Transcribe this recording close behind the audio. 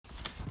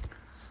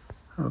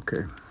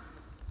Okay.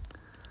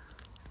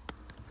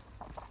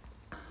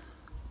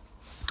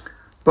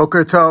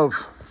 Boker Tov.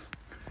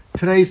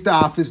 Today's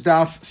daf is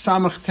daf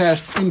Samach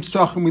Tes Im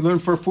Sachem. We learn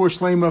for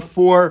Shlema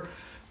for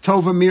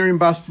Tova Miriam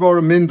Bas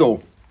Dvorah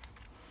Mindel.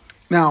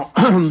 Now,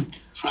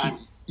 Frame.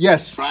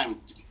 Yes. Frame,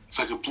 if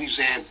I could please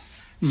add,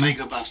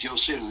 Feiga Bas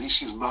Yosef,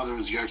 Zishi's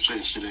mother's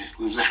yahrzeit today.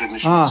 Lezecher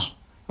Nishmas.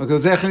 Okay,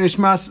 Lezecher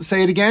Nishmas.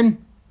 Say it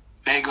again.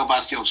 Feiga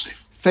Bas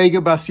Yosef.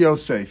 Feiga Bas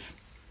Yosef.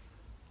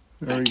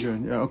 Very Thank you.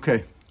 good. Yeah.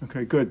 Okay.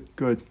 Good.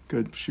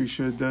 She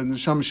should.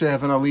 Neshama should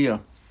have an aliyah.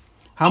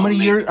 How many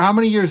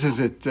years is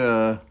it?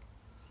 How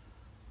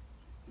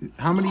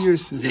many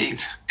years is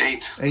it?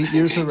 8. 8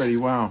 years already.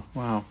 Wow.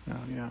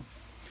 Yeah.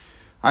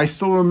 I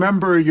still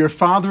remember your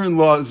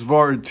father-in-law's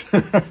word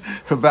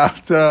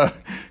about.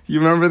 You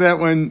remember that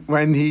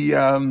when he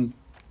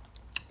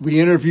we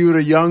interviewed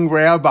a young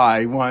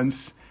rabbi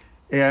once,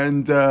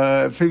 and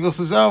people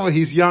says, "Oh, well,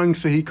 he's young,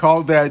 so he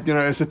called that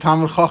as a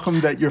Talmid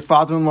Chacham that your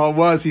father-in-law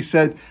was." He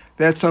said,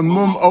 "That's a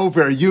mum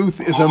over.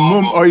 Youth is a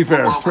mum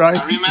over, right?"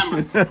 I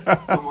remember.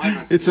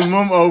 It's a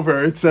mum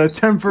over. It's a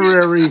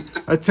temporary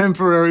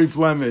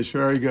blemish.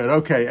 Very good.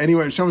 Okay.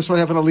 Anyway, Shem shall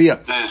have an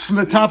aliyah from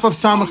the top of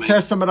Samach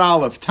Tes Amud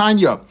Aleph.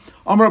 Tanya,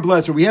 Amar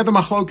Blazer. We had the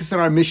machlokas in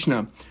our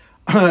Mishnah.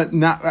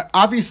 Now,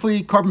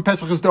 obviously, Korban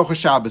Pesach is Docha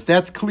Shabbos.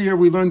 That's clear.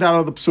 We learned out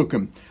of the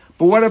Psukim.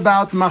 But what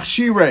about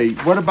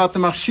Machshirei? What about the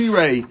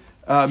Machshirei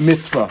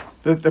mitzvah?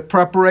 The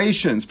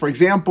preparations, for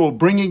example,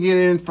 bringing it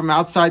in from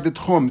outside the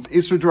tchum,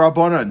 Isra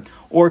D'Rabbanan,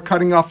 or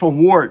cutting off a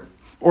wart,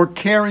 or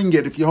carrying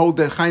it. If you hold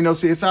the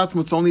Chaynos Yisatm,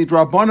 it's only a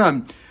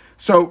D'Rabbanan.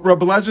 So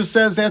Rabbi Lezer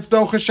says that's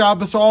Docha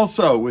Shabbos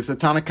also. Is the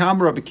Tanna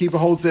Kamma? Rabbi Kiva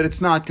holds that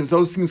it's not, because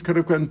those things could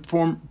have been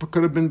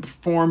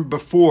performed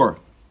before.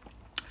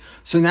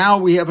 So now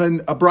we have a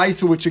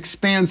brisa which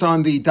expands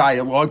on the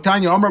dialogue.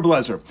 Tanya Amar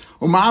Blazer.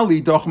 Umali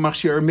docha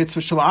machshir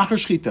mitzvah shalachar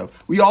shchita.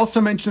 We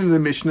also mentioned in the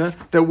Mishnah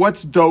that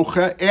what's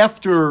docha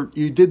after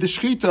you did the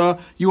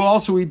shchita.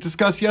 We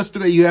discussed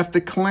yesterday. You have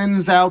to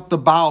cleanse out the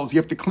bowels. You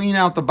have to clean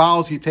out the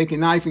bowels. You take a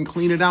knife and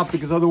clean it out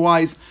because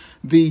otherwise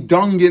the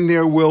dung in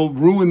there will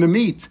ruin the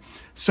meat.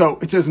 So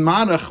it says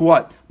manach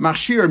what?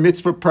 Machshir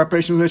mitzvah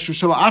preparation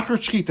shalachar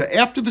shchita.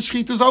 After the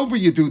shchita is over,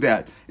 you do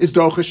that. Is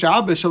docha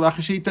Shabbos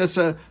shalachar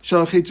shchita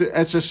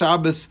es a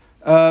Shabbos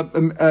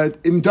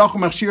im docha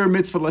machshir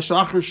mitzvah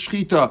shalachar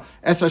shchita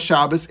es a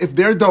Shabbos. If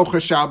they're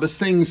docha Shabbos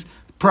things,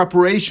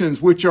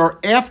 preparations which are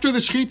after the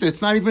shchita,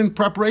 it's not even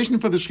preparation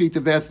for the shchita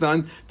if that's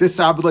done. This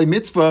sabbath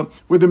mitzvah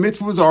where the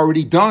mitzvah was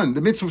already done, the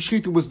mitzvah of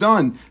shchita was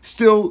done.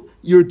 Still,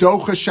 your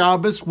docha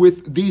Shabbos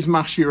with these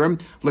machshirim,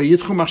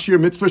 le'yitchu machshir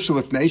mitzvah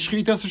shalifnei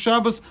shchita as a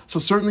Shabbos. So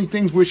certainly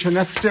things which are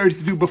necessary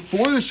to do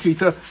before the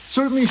shchita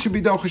certainly should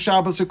be docha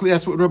Shabbos.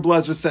 That's what Rabbi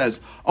Lezer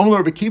says. Only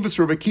Rabbi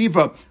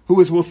Kiva,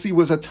 who as we'll see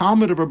was a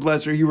Talmud of Rabbi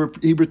Lezer,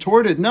 he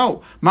retorted,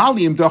 no,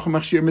 maliim docha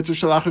machshir mitzvah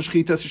shalachar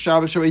shchita as a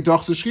Shabbos shavei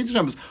docha shchita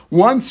Shabbos.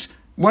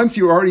 Once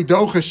you already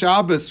docha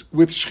Shabbos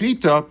with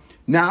shchita,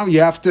 now you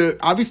have to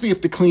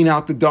clean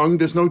out the dung.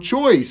 There's no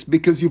choice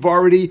because you've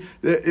already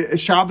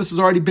Shabbos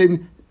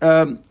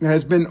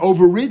has been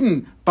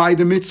overridden by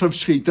the mitzvah of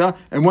shchita,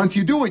 and once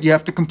you do it, you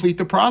have to complete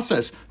the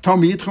process. But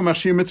why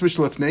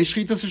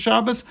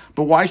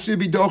should it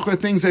be docha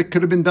things that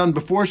could have been done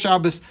before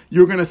Shabbos?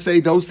 You're going to say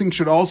those things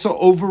should also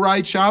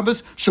override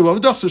Shabbos?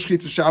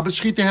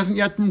 Shchita hasn't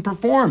yet been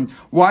performed.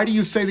 Why do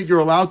you say that you're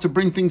allowed to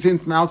bring things in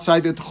from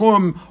outside the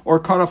tchum or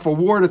cut off a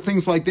wart or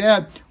things like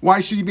that?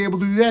 Why should you be able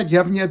to do that? You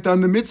haven't yet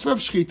done the mitzvah of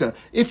shchita.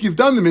 If you've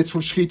done the mitzvah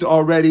of shchita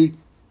already,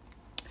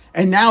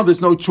 and now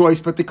there's no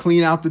choice but to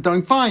clean out the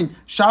dung, fine.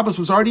 Shabbos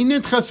was already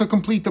nidcha, so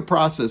complete the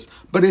process.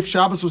 But if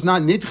Shabbos was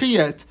not nidcha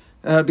yet,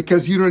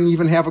 because you don't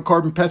even have a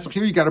Korban Pesach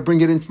here, you got to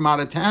bring it in from out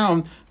of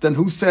town, then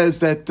who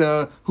says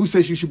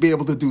you should be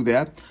able to do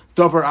that?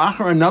 Davar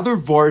Achar, another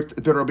vort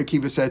that Rabbi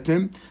Kiva said to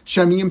him,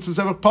 Shamiyim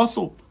Tzavach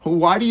Puzzle.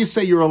 Why do you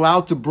say you're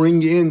allowed to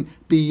bring in,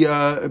 be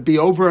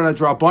over on a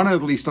Drabana,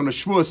 at least on a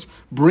Shvus,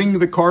 bring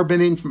the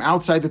carbon in from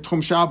outside the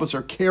Tchum Shabbos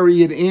or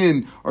carry it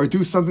in or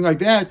do something like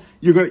that?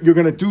 You're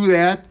going to do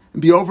that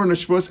and be over in a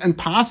shvus, and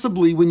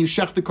possibly when you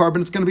shech the carbon,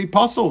 it's going to be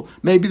puzzle.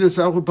 Maybe there's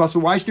a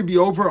puzzle. Why should you be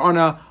over on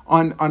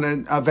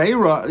an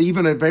aveira,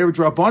 even a aveira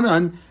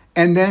drabanan,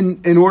 and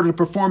then in order to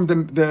perform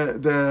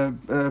the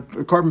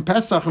carbon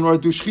pesach, in order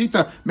to do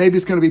shchita, maybe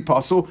it's going to be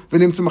puzzle.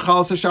 V'nim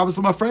machal Shabbos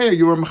l'mafreya.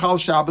 You were machal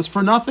Shabbos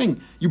for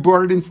nothing. You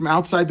brought it in from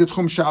outside the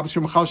tchum Shabbos.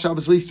 You're machal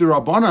Shabbos least to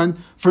rabbanan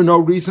for no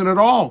reason at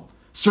all.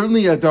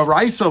 Certainly a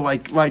daraisa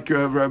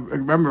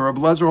remember Rabbi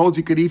Lezer holds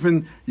you could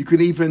even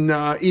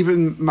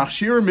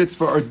machshir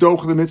mitzvah or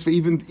doch the mitzvah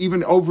even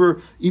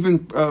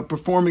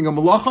performing a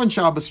malach on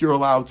Shabbos you're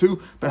allowed to,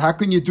 but how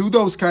can you do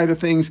those kind of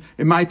things?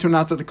 It might turn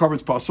out that the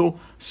carbon's puzzle.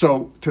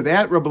 So to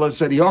that Rabbi Lezer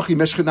said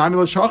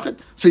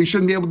so you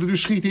shouldn't be able to do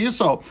shchita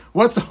yisol.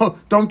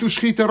 Don't do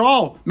shchita at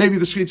all. Maybe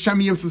the shchita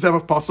shemiyim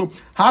tzavach puzzle.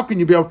 How can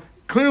you be able?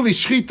 Clearly,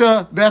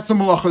 shchita, that's a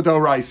malacha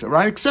d'oraisa,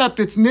 right? Except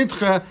it's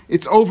nidcha,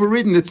 it's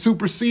overridden, it's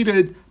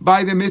superseded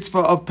by the mitzvah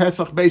of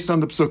Pesach based on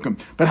the psukim.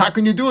 But how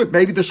can you do it?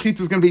 Maybe the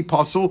shchita is going to be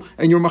puzzle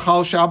and you're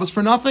machal Shabbos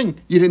for nothing.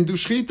 You didn't do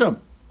shchita.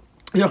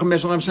 That's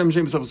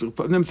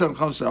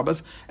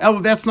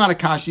not a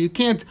kasha. You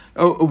can't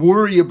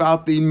worry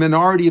about the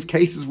minority of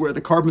cases where the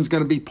carbon's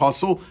going to be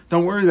puzzle.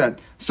 Don't worry that.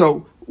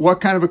 So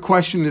what kind of a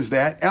question is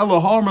that?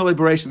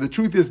 The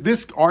truth is,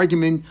 this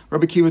argument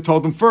Rabbi Akiva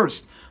told them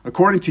first.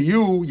 According to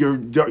you, your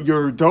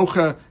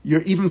docha,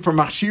 even for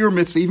machshir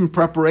mitzvah, even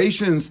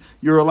preparations,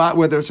 you're allowed,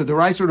 whether it's a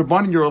deraisa or a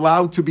bun, you're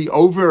allowed to be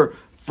over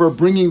for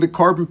bringing the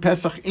carbon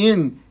pesach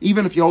in,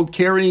 even if you hold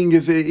carrying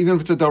even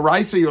if it's a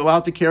deraisa, you're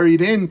allowed to carry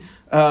it in.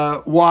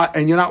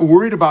 And you're not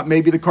worried about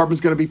maybe the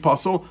carbon's going to be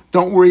puzzle.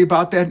 Don't worry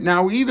about that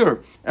now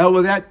either.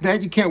 Ella,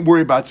 that you can't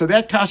worry about. So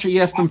that kasha he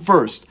asked them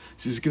first.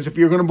 Because if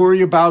you're going to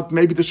worry about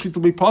maybe the shechita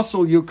will be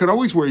puzzle, you could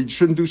always worry you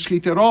shouldn't do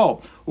shechita at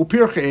all.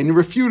 Upirche, and he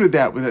refuted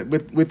that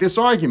with this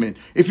argument.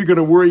 If you're going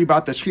to worry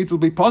about the shechita will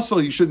be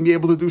puzzle, you shouldn't be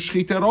able to do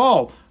shechita at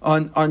all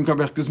on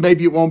because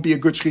maybe it won't be a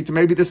good shechita.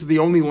 Maybe this is the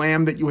only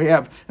lamb that you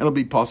have and it'll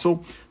be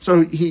puzzle.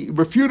 So he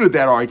refuted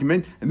that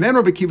argument, and then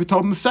Rabbi Akiva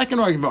told him the second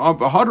argument.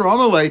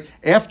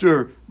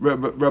 After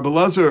Rabbi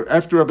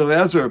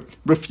Eliezer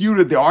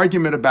refuted the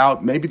argument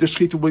about maybe the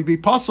shechita will be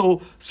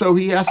puzzle, so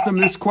he asked him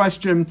this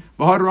question.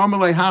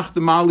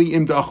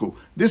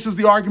 This is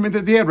the argument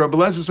that they had. Rabbi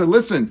Eliezer said,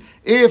 listen,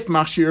 if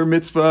machshir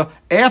mitzvah,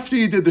 after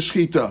you did the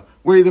shechita,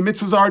 where the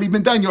mitzvah's already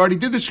been done, you already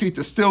did the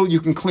shechita, still you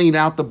can clean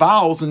out the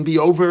bowels and be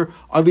over,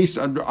 at least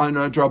on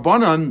a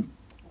drabanan,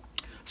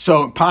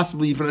 so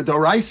possibly even a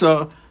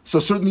doraisa. So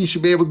certainly you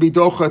should be able to be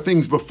docha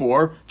things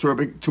before, to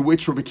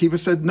which Rabbi Akiva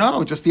said,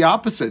 no, just the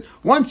opposite.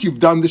 Once you've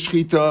done the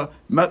shechita,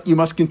 you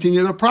must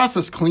continue the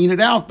process, clean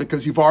it out,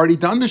 because you've already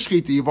done the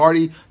shechita, you've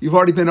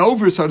already been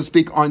over, so to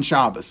speak, on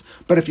Shabbos.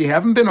 But if you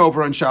haven't been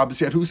over on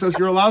Shabbos yet, who says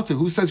you're allowed to?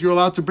 Who says you're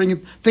allowed to bring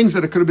in things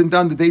that could have been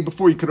done the day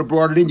before? You could have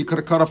brought it in, you could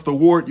have cut off the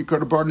wart, you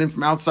could have brought it in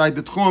from outside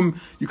the tchum,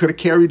 you could have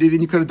carried it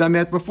in, you could have done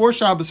that before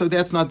Shabbos, so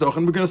that's not doch.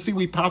 And we're going to see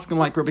we paskin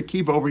like Rabbi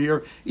Akiva over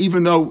here,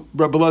 even though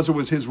Rabbi Eliezer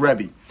was his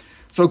Rebbe.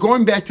 So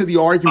going back to the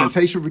arguments,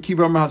 Ephraim?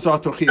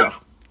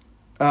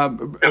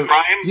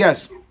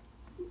 Yes.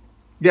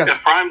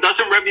 Ephraim,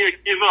 doesn't Rabbi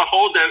Akiva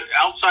hold that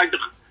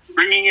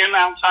bringing in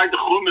outside the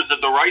chum is a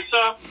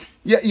deraisa?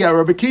 Yeah.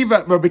 Rabbi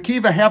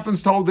Akiva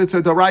happens to hold it's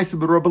a deraisa,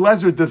 but Rabbi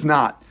Eliezer does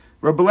not.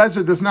 Only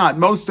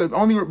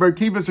Rabbi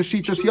Akiva is a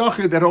shitas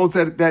yochid that holds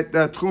that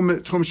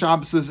tchum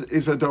Shabbos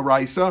is a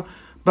deraisa.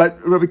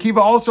 But Rabbi Akiva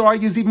also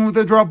argues even with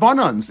the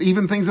drabanans,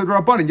 even things that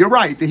are drabanan. You're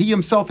right. He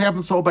himself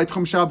happens to hold by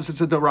Tchum Shabbos, it's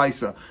a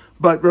deraisa.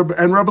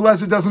 And Rabbi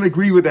Eliezer doesn't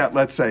agree with that,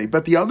 let's say.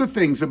 But the other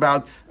things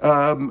about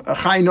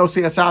Chai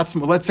Nosei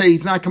Asatzmo, let's say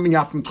he's not coming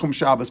out from Tchum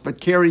Shabbos,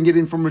 but carrying it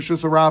in from Rosh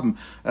Hashanah,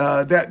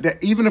 that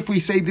even if we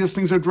say these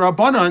things are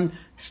drabanan,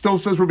 still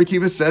says Rabbi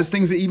Akiva says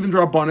things that even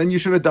drabanan you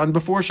should have done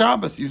before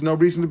Shabbos. There's no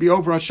reason to be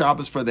over on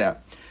Shabbos for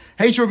that.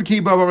 So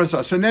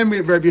then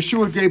Rabbi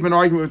Yeshua gave an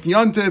argument with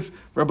Yontif.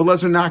 Rabbi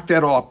Eliezer knocked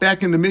that off.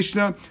 Back in the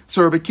Mishnah,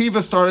 so Rabbi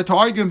Akiva started to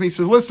argue with me. He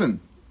says, listen,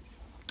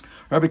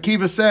 Rabbi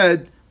Akiva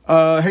said,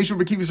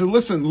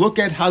 listen, look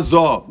at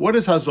Hazah. What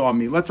does Hazah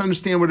mean? Let's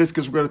understand what it is,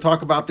 because we're going to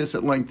talk about this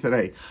at length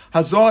today.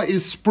 Hazah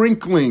is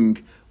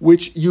sprinkling,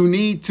 which you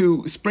need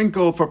to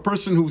sprinkle for a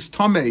person who's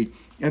tameh.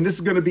 And this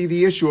is going to be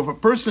the issue. If a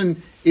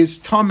person is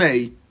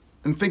tameh,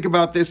 and think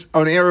about this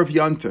on Erev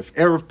Yontif,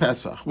 Erev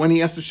Pesach, when he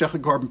has to shech a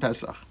carbon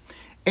Pesach.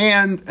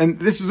 And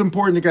this is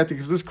important to get to,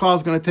 because this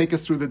clause is going to take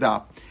us through the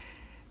daf.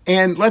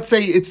 And let's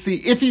say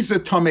if he's a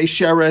tamei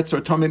sheretz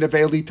or tamei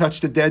nevel, he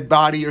touched a dead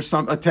body or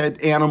a dead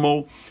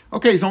animal.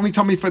 Okay, he's only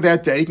tamei for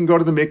that day. He can go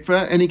to the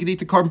mikveh and he can eat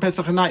the carbon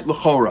pesach at night,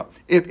 l'chora.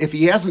 If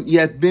he hasn't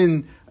yet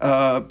been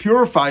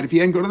purified, if he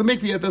hadn't go to the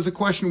mikveh yet, there's a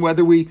question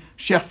whether we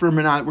shech for him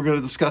or not. We're going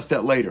to discuss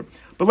that later.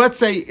 But let's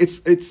say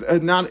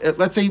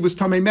let's say he was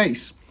tamei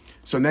mace.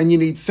 So then you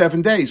need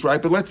 7 days,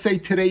 right? But let's say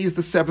today is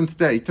the 7th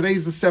day. Today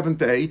is the 7th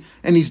day,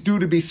 and he's due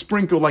to be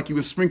sprinkled like he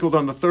was sprinkled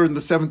on the 3rd and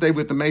the 7th day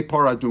with the Mei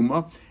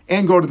Paraduma,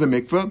 and go to the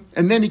mikveh,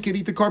 and then he could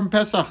eat the carbon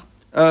pesach,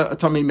 a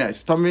tamei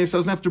mes. Tamei mes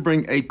doesn't have to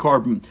bring a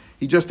carbon.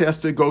 He just has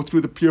to go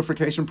through the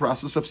purification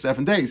process of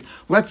 7 days.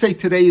 Let's say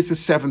today is the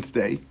 7th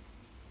day.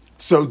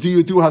 So do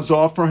you do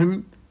hazah for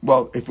him?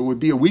 Well, if it would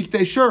be a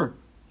weekday, sure.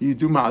 You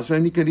do mazah,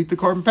 and he can eat the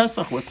carbon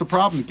pesach. What's the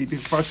problem? He can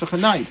eat the pesach at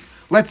night.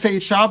 Let's say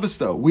it's Shabbos,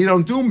 though. We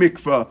don't do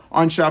mikveh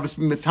on Shabbos,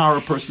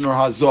 mitara person or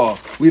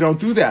hazah. We don't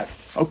do that.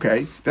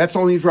 Okay, that's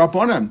only a drop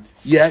on him.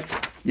 Yet.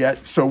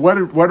 So what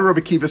did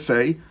Rabbi Akiva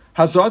say?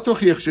 Hazah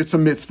tochich, it's a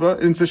mitzvah,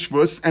 it's a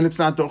shvus, and it's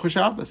not docha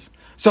Shabbos.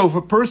 So if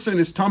a person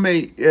is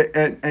tamei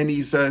and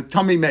he's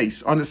tamei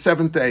mace on the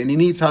 7th day and he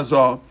needs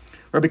hazah,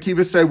 Rabbi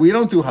Akiva said we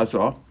don't do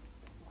hazah.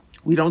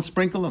 We don't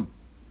sprinkle him.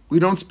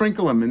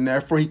 And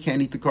therefore he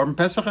can't eat the carbon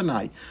pesach at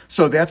night.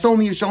 So it's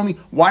only.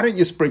 Why don't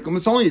you sprinkle him?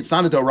 It's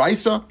not a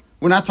deraisa.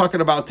 We're not talking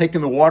about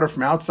taking the water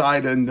from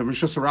outside and the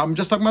Rosh Hashanah. I'm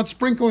just talking about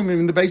sprinkling them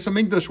in the base of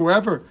Mikdash,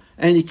 wherever.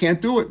 And you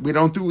can't do it. We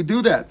don't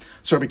do that.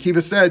 So Rabbi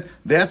Akiva said,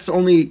 that's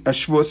only a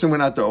shvus and we're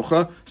not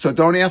docha. So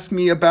don't ask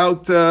me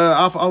about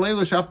af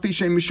aleilush, af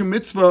pishem mishum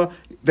mitzvah.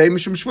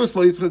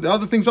 The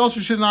other things also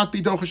should not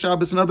be Docha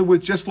Shabbos. In other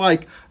words, just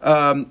like you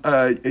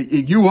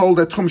hold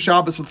that Tchum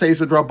Shabbos, let's say,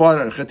 is a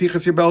Drabanan,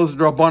 Chatichas Yabel is a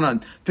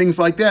Drabanan, things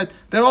like that,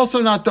 they're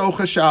also not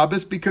Docha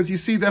Shabbos because you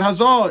see that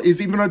Hazah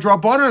is even a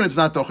Drabanan, it's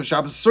not Docha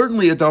Shabbos.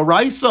 Certainly a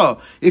Doraisa,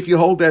 if you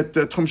hold that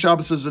Tchum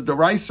Shabbos is a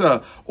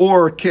Doraisa,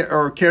 or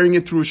carrying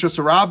it through Shus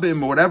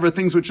Rabim or whatever,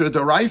 things which are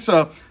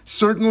Doraisa,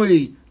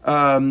 certainly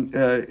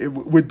it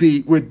would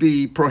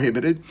be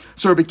prohibited.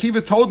 So Rabbi Kiva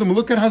told them,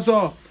 look at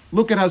Hazah.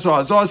 Look at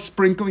Hazah. Hazah is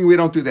sprinkling. We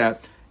don't do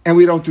that. And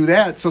we don't do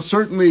that. So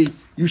certainly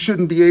you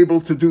shouldn't be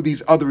able to do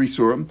these other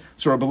Isurim.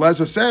 So Rabbi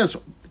Lezer says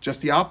just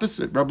the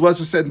opposite. Rabbi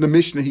Lezer said in the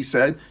Mishnah, he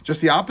said just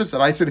the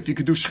opposite. I said if you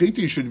could do Shechita,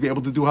 you should be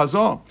able to do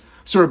Hazah.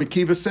 So Rabbi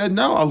Kiva said,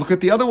 no, I'll look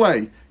at the other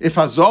way. If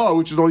Hazah,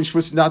 which is only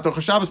Shvus, not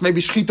Docha Shabbos,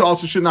 maybe Shechita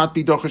also should not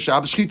be Docha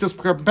Shabbos. Shechita is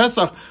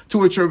Pesach, to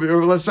which Rabbi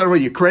Lezer said, are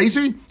you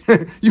crazy?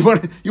 you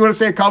want to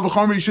say a Kal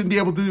V'chomer, you shouldn't be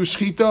able to do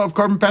Shechita of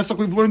Korban Pesach?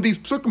 We've learned these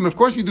psukim. Of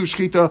course you do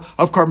Shechita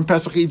of Korban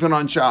Pesach even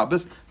on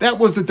Shabbos. That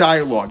was the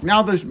dialogue.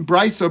 Now the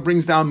Brisa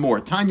brings down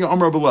more. Tanya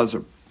Amar Rabbi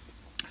Lezer.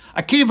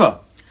 Akiva,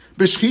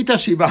 B'Shechita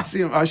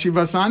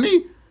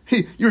Shivasani?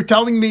 You're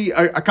telling me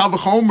a Kal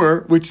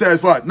V'chomer, which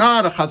says what?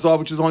 Not a Chazal,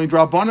 which is only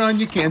Drabanan,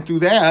 you can't do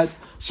that.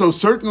 So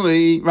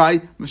certainly,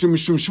 right, Mishum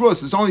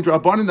Shvus, it's only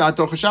Drabanan, not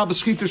Docha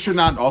Shabbos. Shechita should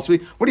not also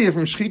be. What do you have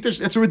from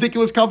Shechita? It's a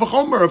ridiculous Kal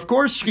V'chomer. Of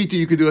course Shechita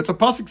you could do. It's a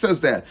pasuk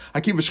says that.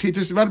 Akiva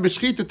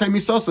Shechita,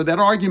 Temisosa. That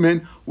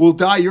argument will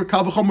die. Your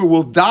Kal V'chomer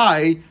will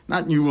die.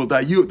 Not you will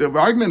die. The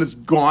argument is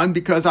gone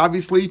because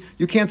obviously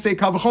you can't say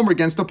Kal V'chomer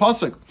against the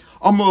pasuk.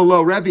 Amar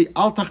lo Rebbe,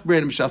 al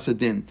tachbein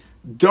m'shasadin.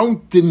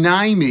 Don't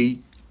deny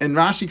me. And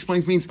Rashi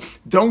explains means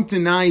don't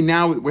deny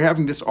now we're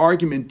having this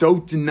argument.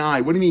 Don't deny.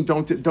 What do you mean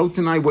don't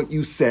deny what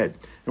you said?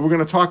 And we're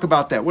going to talk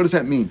about that. What does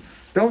that mean?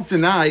 Don't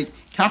deny.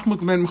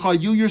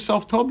 You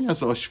yourself told me.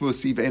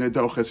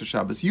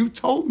 You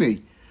told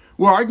me.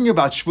 We're arguing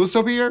about Shvus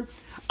over here.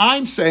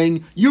 I'm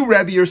saying, you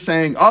Rebbe, you're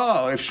saying,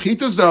 oh, if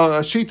Shechita's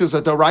a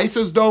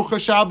Doraisa's Docha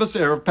Shabbos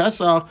Erev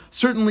Pesach,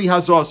 certainly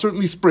Hazah,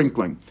 certainly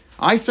sprinkling.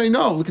 I say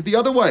no. Look at the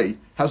other way.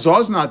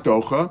 Hazah is not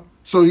Docha.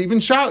 So even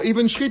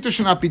Shechita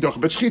should not be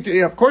Docha. But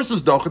Shechita, of course,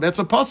 is Docha. That's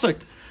a pasuk.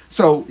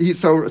 So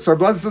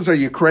Rabbi says, are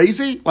you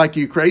crazy? Like,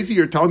 are you crazy?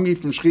 You're telling me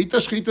from Shechita?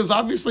 Shechita is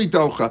obviously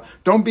Docha.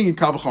 Don't be in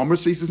Kal V'chomer.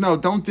 So he says, no,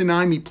 don't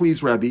deny me,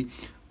 please, Rebbe.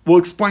 We'll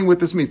explain what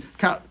this means.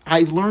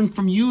 I've learned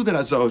from you that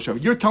Hazah is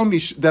Shabbos. You're telling me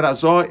that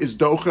Hazah is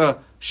Docha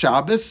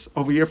Shabbos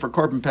over here for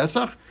Korban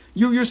Pesach?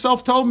 You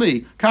yourself told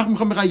me.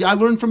 I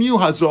learned from you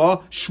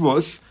Hazah,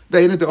 Shvus,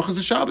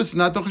 Docha Shabbos,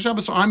 not Docha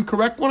Shabbos. So I'm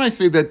correct when I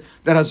say that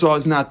Hazah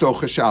is not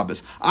Docha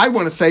Shabbos. I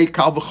want to say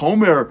Kal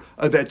V'chomer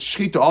that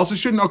Shechita also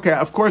shouldn't. Okay,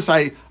 of course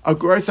I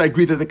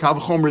agree that the Kal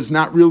V'chomer is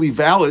not really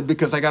valid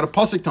because I got a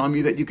pasuk telling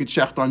me that you could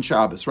shecht on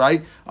Shabbos,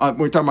 right?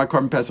 We're talking about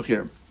Korban Pesach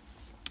here.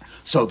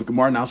 So the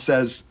Gemara now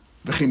says,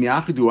 wait a minute,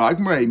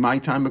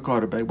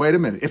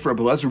 if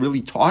Rabbi Lezer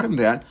really taught him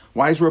that,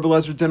 why is Rabbi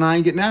Lezer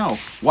denying it now?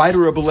 Why did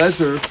Rabbi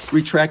Lezer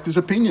retract his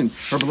opinion?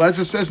 Rabbi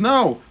Lezer says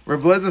no.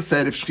 Rabbi Lezer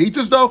said, if Shechita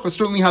is Docha,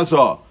 certainly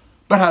Hazah.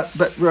 But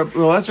Rabbi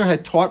Lezer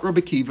had taught Rabbi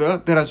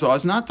Kiva that Hazah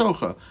is not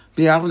Docha.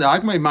 Rabbi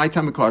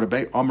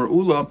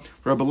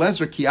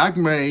Lezer ki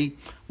agmrei.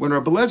 When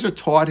Rabbi Lezer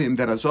taught him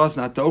that Hazah is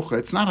not Docha,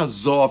 it's not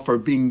Hazah for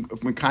being of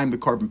Mekayim the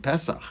Korban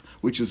Pesach,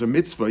 which is a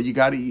mitzvah. You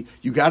got to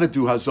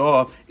do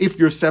Hazah if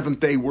your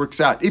seventh day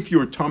works out. If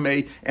you're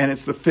Tameh and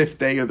it's the fifth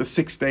day or the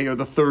sixth day or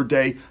the third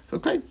day,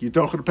 okay, you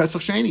Docha the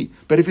Pesach Sheni.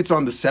 But if it's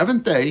on the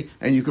seventh day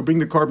and you could bring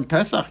the Korban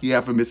Pesach, you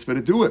have a mitzvah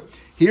to do it.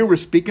 Here we're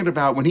speaking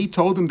about when he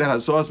told him that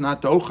Hazah is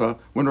not Docha,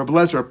 when Rabbi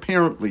Lezer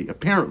apparently,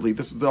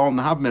 this is the all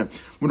Nahab minute,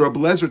 when Rabbi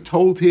Lezer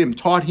taught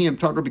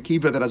Rabbi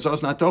Kiva that Hazah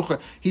is not Docha,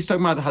 he's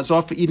talking about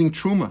Hazah for eating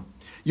Truma.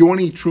 You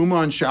want to eat Truma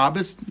on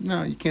Shabbos?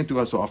 No, you can't do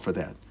Hazah for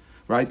that.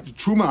 Right? The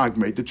Truma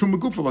Agmei, the Truma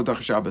Gufa Lo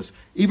Docha Shabbos.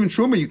 Even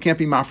Truma, you can't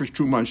be mafresh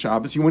Truma on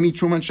Shabbos. You want to eat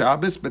Truma on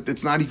Shabbos, but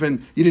it's not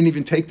even, you didn't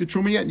even take the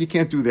Truma yet, you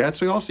can't do that.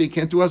 So also you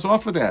can't do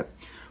Hazah for that.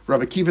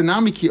 Rabbi Kiva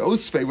Nami Ki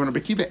Osfe, when Rabbi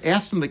Kiva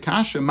asked him the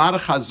Kasha,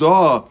 Marach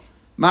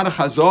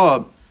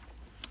Hazah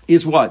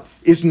is what?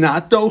 Is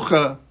not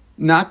Docha.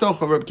 Not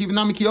Docha. Rabbi Kiva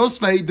Nami Ki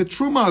Osve, the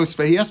Truma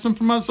Osve. He asked him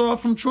from Hazah,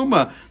 from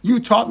Truma. You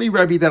taught me,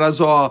 Rebbe, that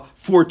Hazah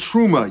for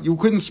Truma. You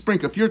couldn't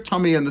sprinkle. If you're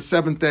tummy on the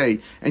seventh day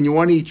and you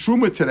want to eat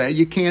Truma today,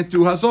 you can't do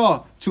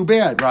Hazah. Too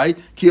bad, right?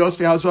 Ki Osve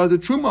Hazah, the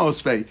Truma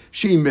Osve.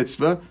 She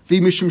mitzvah. Vi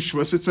Mishum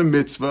Shvus, it's a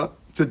mitzvah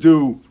to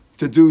do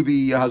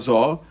the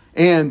Hazah.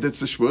 And it's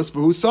the Shvus.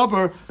 V'hu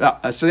Savar.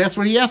 So that's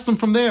what he asked him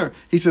from there.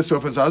 He says, so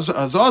if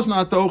Hazah is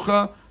not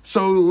Docha,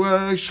 so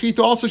Shechita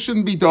also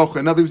shouldn't be Docha.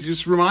 In other words,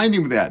 just remind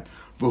him of that.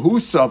 V'hu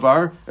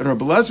Savar, and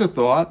Rabbi Lezer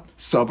thought,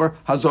 Savar,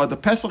 Hazah the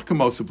Pesach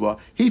Kamosivla.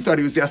 He thought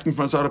he was asking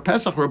for Hazah the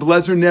Pesach. Rabbi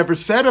Lezer never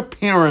said,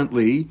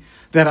 apparently,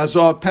 that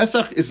Hazah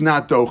Pesach is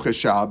not Docha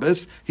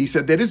Shabbos. He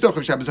said that is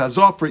Docha Shabbos.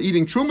 Hazah for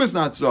eating Truma is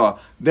not Zah.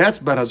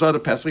 But Hazah the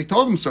Pesach, he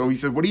told him so. He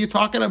said, what are you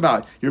talking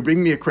about? You're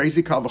bringing me a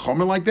crazy Kal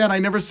V'chomer like that? I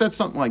never said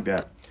something like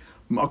that.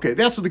 Okay,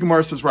 that's what the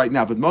Gemara says right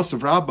now. But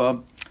Mosav Rabbah,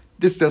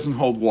 this doesn't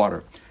hold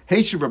water.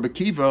 Heishav Rabbi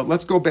Kiva,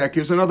 let's go back.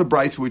 Here's another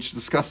brayso which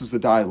discusses the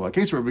dialogue.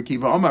 Heishav Rabbi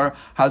Kiva, Omar,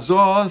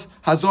 Hazaz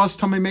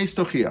tamei meis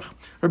tochiach.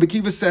 Rabbi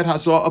Kiva said,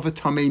 Hazaz of a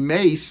tamei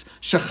meis,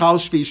 shechal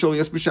shvi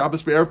sholias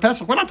b'Shabbos be'erev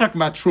Pesach. We're not talking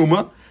about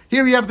truma.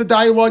 Here you have the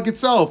dialogue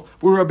itself,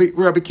 where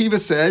Rabbi Kiva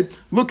said,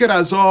 look at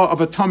Hazaz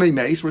of a tamei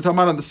meis. We're talking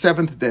about on the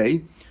seventh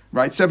day.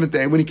 Right, seventh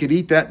day, when he could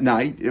eat that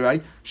night,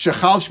 right?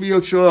 Shechal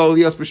shviyot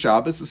sholias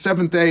b'Shabbos, the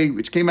seventh day,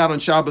 which came out on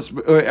Shabbos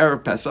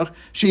erev Pesach,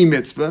 she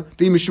mitzvah,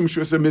 v'mishum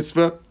shus a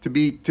mitzvah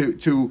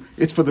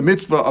it's for the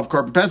mitzvah of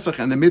Korban Pesach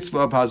and the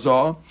mitzvah of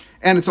Hazah,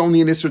 and it's only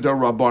an Isser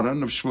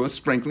Rabbanan of Shvus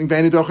sprinkling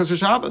v'enidochas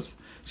Shabbos.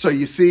 So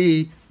you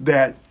see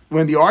that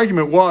when the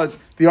argument wasn't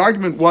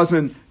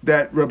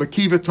that Rabbi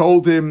Kiva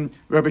told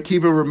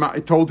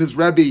his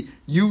Rebbe,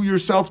 you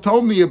yourself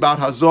told me about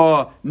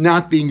Hazah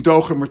not being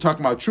Dochem, we're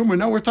talking about Truma.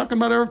 No, we're talking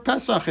about Erev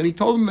Pesach, and he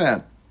told him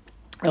that.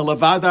 The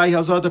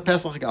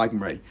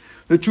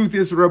truth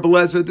is, Rabbi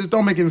Lezer,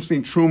 don't make it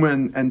between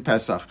Truma and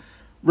Pesach.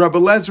 Rabbi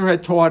Lezer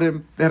had taught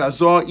him that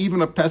Hazah,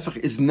 even a Pesach,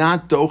 is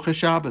not Docha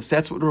Shabbos.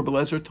 That's what Rabbi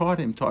Lezer taught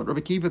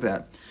Rabbi Kiva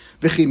that.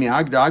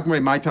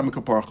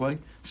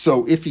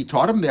 So if he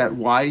taught him that,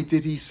 why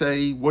did he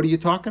say, what are you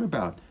talking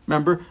about?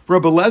 Remember,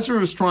 Rabbi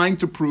Lezer is trying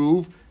to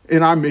prove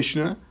in our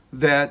Mishnah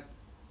that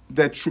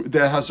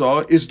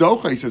Hazah is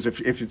Docha. He says, if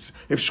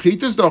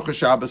Shechita is Docha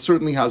Shabbos,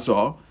 certainly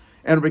Hazah.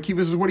 And Rabbi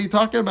Kiva says, what are you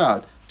talking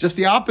about? Just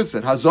the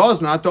opposite. Hazah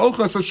is not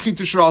Docha, so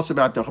Shechita should also be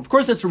not Docha. Of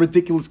course, that's a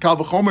ridiculous Kal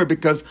V'chomer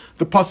because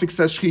the Pasuk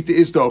says Shechita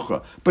is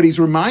Docha. But he's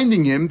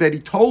reminding him that he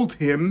told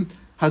him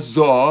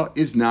Hazah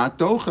is not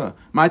Docha.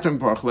 My tongue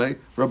Parchle,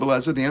 Rabbi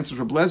Lezer, the answer is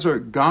Rabbi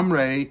Lezer,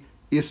 Gamrei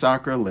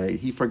Isakar Le.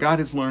 He forgot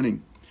his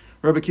learning.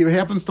 Rabbi Kiva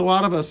happens to a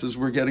lot of us as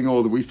we're getting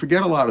older. We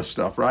forget a lot of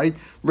stuff, right?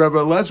 Rabbi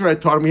Lezer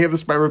had taught him. We have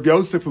this by Rabbi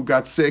Yosef, who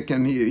got sick,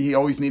 and he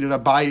always needed a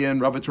buy-in,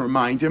 Rabbi, to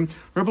remind him.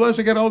 Rabbi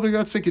Lezer got older,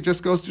 got sick. It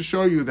just goes to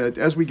show you that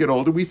as we get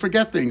older, we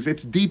forget things.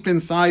 It's deep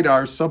inside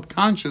our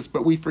subconscious,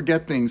 but we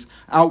forget things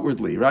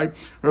outwardly, right?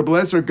 Rabbi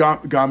Lezer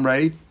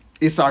Gamrei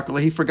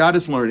Isakar, he forgot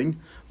his learning.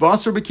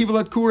 Vas Rabbi Kiva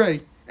let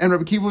Kurei. And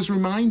Rabbi Kiva was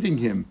reminding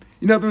him.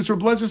 In other words,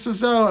 Rabbi Lezer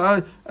says,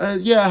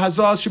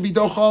 Hazah should be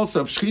Docha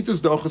also. If Shechita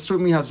is Docha,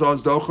 certainly Hazah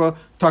is Docha.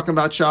 Talking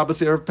about Shabbos,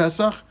 Erev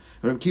Pesach.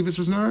 Rabbi Kiva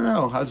says,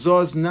 no.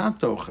 Hazah is not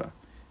Docha.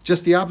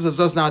 Just the opposite.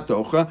 Hazah is not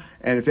Docha.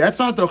 And if that's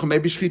not Docha,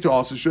 maybe Shechita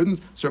also shouldn't.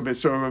 So Rabbi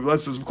Lezer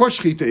says, of course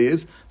Shechita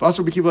is.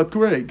 Rabbi Kiva let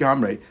Kurei,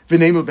 Gamrei.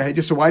 V'neimel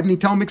behavior. So why didn't he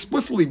tell him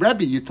explicitly?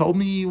 Rebbe, you told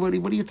me, what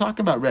are you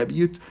talking about, Rebbe?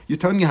 You're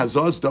telling me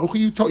Hazah is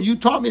Docha? You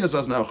taught me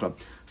Hazah is Docha.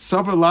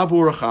 Savar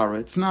lavu rachara.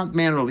 It's not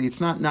mannerly. It's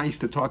not nice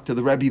to talk to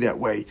the Rebbe that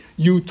way.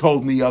 You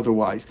told me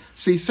otherwise.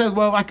 So he said,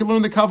 well, I can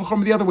learn the Kal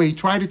V'chomer the other way. He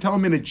tried to tell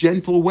him in a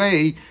gentle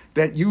way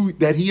that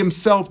he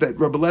himself, that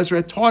Rabbi Lezer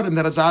had taught him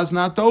that Hazah is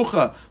not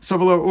Docha.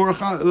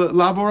 Savar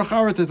lavu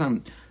rachara to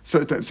them.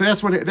 So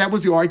that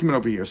was the argument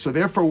over here. So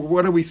therefore,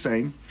 what are we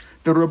saying?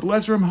 The Rabbi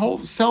Lezer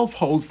himself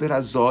holds that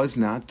Hazah is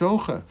not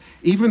Docha.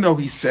 Even though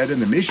he said in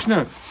the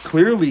Mishnah,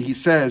 clearly he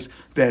says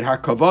that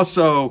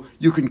Harkavaso,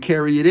 you can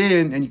carry it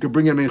in, and you can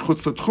bring it in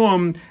Chutz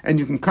L'Tchum, and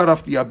you can cut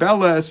off the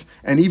abeles,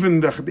 and even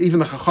the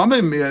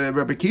Chachamim,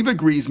 Rabbi Kiva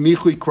agrees,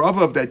 Michui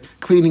Kravav, that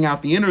cleaning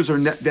out the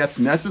inners, that's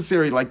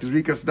necessary, like the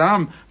Zrikas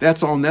Dam,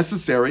 that's all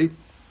necessary.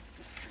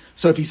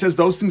 So if he says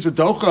those things are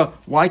Docha,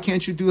 why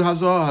can't you do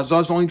Hazah?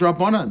 Hazah is only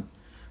Drabanan.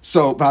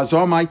 So,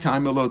 Hazah, my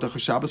time, Elo Docha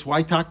Shabbos,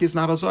 why Taki is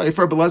not Hazah? If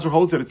Rabbi Lezer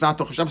holds that it's not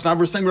Docha Shabbos, now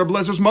we're saying Rabbi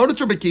Lezer's Moed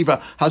Rabbi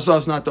Kiva, Hazah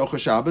is not Docha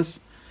Shabbos.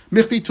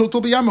 Michti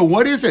Tutul B'Yama,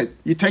 what is it?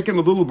 You taking a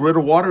little bit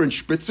of water and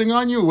spritzing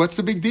on you? What's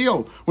the big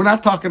deal? We're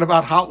not talking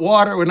about hot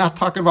water, we're not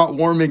talking about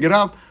warming it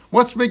up.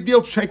 What's the big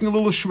deal taking a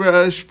little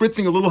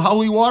spritzing a little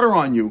holy water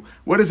on you?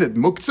 What is it?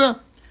 Muktzah?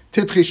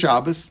 Titchi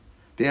Shabbos?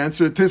 The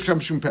answer is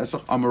Tishkam Shum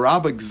Pesach,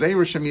 Amarabba, Gzeir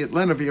Shemiat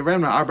Lena,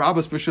 V'Yaremna,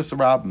 Arbabas B'Shus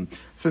Arabim.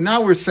 So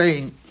now we're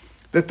saying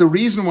that the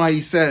reason why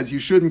he says you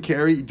shouldn't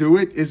do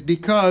it is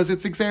because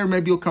it's Gzeir,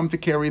 maybe you'll come to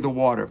carry the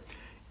water.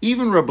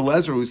 Even Rabbi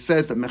Lezer, who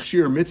says that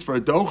Mechshir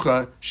Mitzvah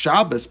Docha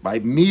Shabbos by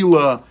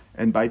Mila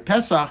and by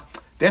Pesach,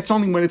 that's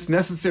only when it's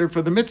necessary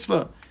for the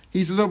mitzvah.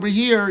 He says over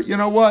here, you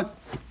know what?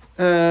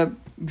 Gzeir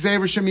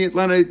Shemiat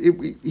Lena,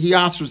 he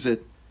answers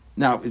it.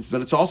 Now,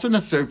 but it's also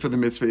necessary for the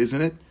mitzvah,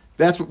 isn't it?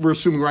 That's what we're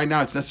assuming right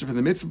now. It's necessary for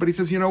the mitzvah. But he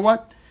says, you know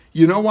what?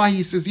 You know why?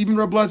 He says, even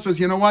Rabbi Lezer says,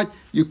 you know what?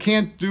 You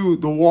can't do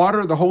the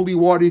water, the holy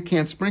water, you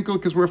can't sprinkle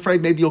because we're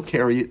afraid maybe you'll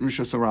carry it in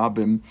Rishos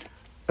Harabim.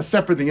 A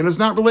separate thing, and it's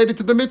not related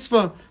to the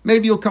mitzvah.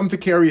 Maybe you'll come to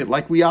carry it,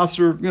 like we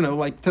aser,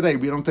 like today.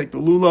 We don't take the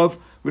lulav,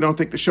 we don't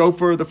take the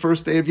shofar the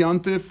first day of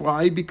Yontif.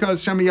 Why?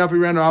 Because Shemi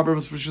Yaviran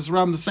Abraham Rishos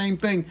Harabim, the same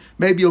thing.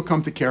 Maybe you'll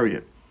come to carry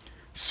it.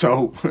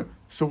 So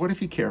what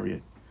if you carry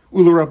it?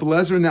 Ula Rabbi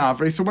Lezer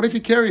Navre. So what if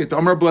you carry it?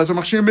 Amar Rabbi Lezer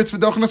Machshir Mitzvah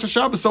Dochanas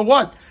Shabbos. So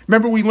what?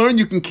 Remember, we learned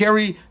you can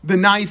carry the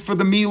knife for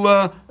the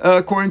Mila.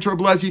 According to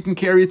Rabbi Lezer, you can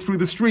carry it through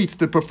the streets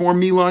to perform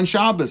Mila on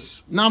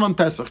Shabbos, not on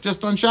Pesach,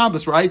 just on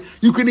Shabbos, right?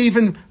 You can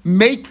even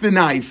make the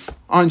knife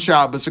on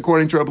Shabbos,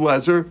 according to Rabbi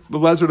Lezer. The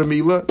Lezer the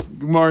Mila,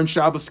 Gemara and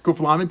Shabbos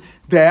Kuf Lamed.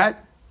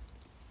 That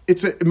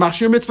it's a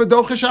Machshir Mitzvah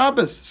Docha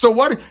Shabbos. So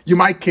what? You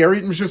might carry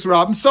it in Rishos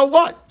Harabim. So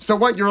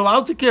what? You're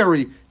allowed to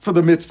carry for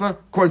the mitzvah,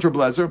 according to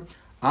Rabbi Lezer.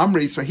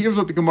 Amri. So here's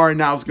what the Gemara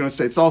now is going to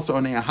say. It's also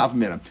on a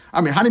havmina.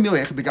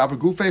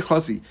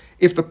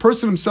 If the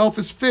person himself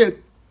is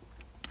fit,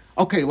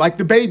 okay, like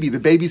the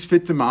baby's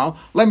fit to mal.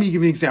 Let me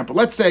give you an example.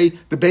 Let's say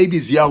the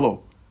baby's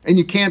yellow, and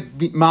you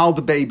can't mal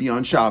the baby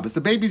on Shabbos.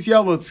 The baby's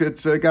yellow, it's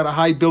got a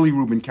high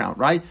bilirubin count,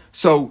 right?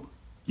 So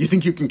you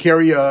think you can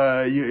carry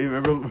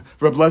Reb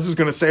Lezer's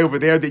going to say over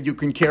there that you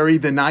can carry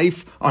the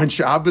knife on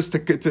Shabbos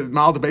to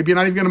mal the baby? You're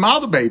not even going to mal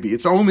the baby.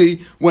 It's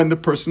only when the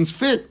person's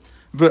fit.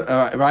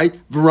 Right?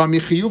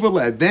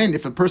 Then,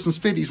 if a person's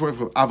fit, he's here.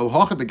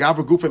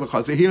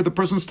 The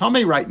person's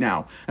tummy right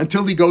now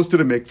until he goes to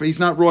the mikveh. He's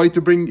not roy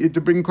to bring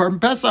Korban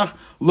Pesach.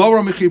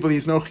 Lo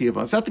he's no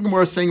chiyuv. So I think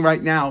Gemara is saying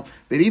right now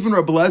that even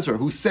Reb Lezer,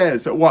 who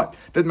says that what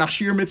that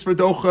machshir mitzvah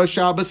docha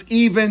Shabbos,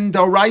 even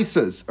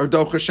doraisas or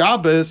docha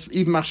Shabbos,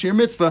 even machshir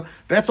mitzvah,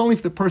 that's only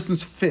if the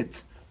person's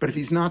fit. But if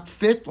he's not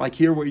fit, like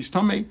here where he's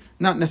tummy,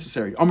 not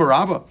necessary. Amar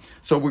Rabba.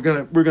 So we're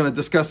gonna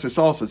discuss this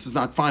also. This is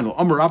not final.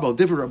 Amar Rabba,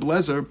 Divrei Reb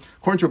Lezer,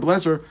 according to Reb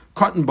Lezer,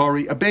 cotton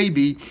bari, a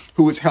baby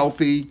who is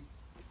healthy,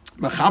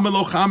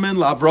 machamelo chamen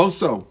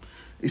lavroso.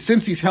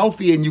 Since he's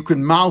healthy and you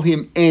can mal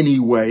him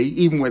anyway,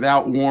 even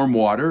without warm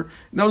water.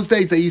 In those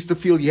days, they used to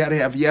feel you had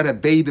to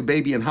bathe the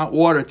baby in hot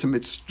water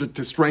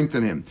to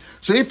strengthen him.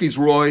 So if he's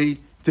roy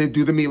to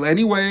do the meal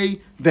anyway,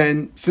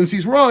 then since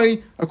he's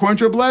roy, according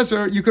to Reb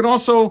Lezer, you could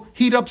also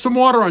heat up some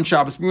water on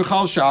Shabbos,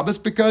 Michal Shabbos,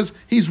 because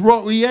he's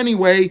roy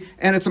anyway,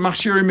 and it's a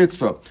machshir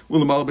mitzvah.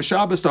 U'lemal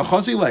b'Shabbos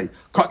ta'chazile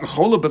cotton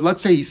chola, but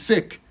let's say he's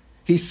sick.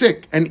 He's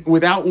sick, and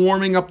without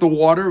warming up the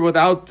water,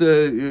 without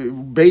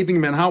bathing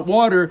him in hot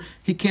water,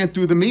 he can't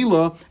do the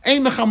milah.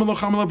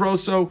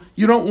 So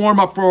you don't warm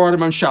up for water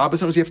on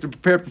Shabbos, unless you have to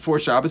prepare it before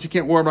Shabbos. You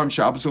can't warm it on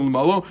Shabbos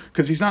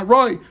because he's not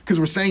roy. Because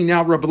we're saying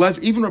now, Reb Lezer,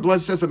 even Reb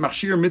Lezer says that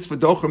machshir mitzvah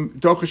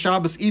docha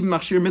Shabbos, even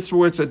machshir mitzvah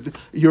where it's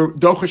your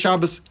docha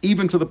Shabbos,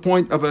 even to the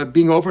point of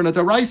being over in a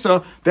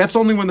daraisa, that's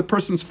only when the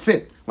person's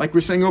fit. Like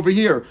we're saying over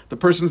here, the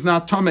person's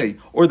not tamei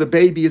or the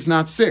baby is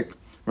not sick.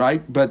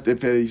 Right, but if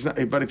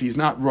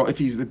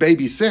the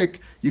baby's sick,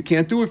 you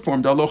can't do it for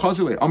him. But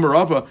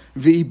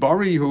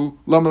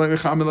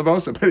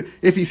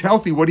if he's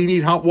healthy, what do you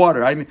need hot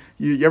water?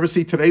 You ever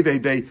see today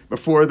they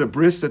before the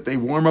bris that they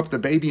warm up the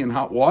baby in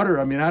hot water?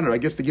 I mean, I don't know. I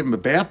guess they give him a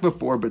bath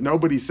before, but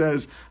nobody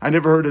says. I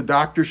never heard a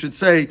doctor should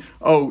say,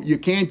 "Oh, you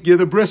can't give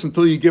the bris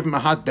until you give him a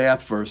hot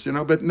bath first." You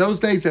know, but in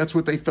those days that's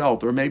what they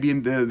felt, or maybe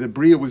in the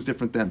bria was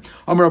different then.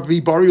 So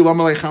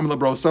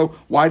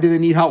why do they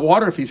need hot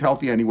water if he's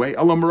healthy anyway?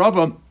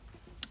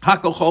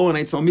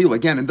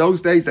 Again, in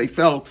those days they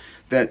felt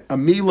that a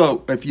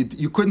milo, if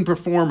you couldn't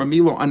perform a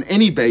milo on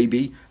any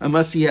baby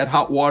unless he had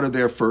hot water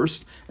there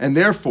first, and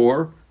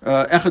therefore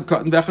echad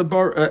cotton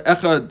bari,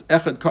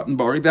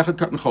 echad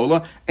cotton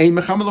chola, ein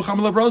mechamel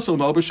lochamel abrosel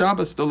no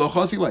b'Shabbos the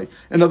lochazile.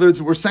 In other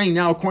words, we're saying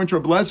now, according to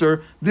Reb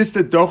Lezer, this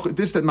that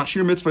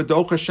machshir mitzvah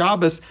docha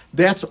Shabbos,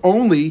 that's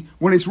only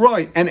when it's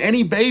roy, and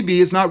any baby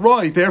is not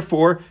roy.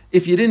 Therefore,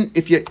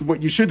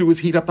 what you should do is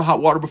heat up the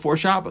hot water before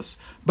Shabbos.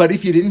 But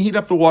if you didn't heat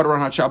up the water on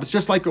hot Shabbos,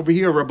 just like over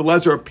here, Reb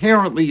Lezer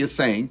apparently is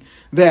saying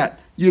that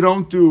you're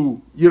not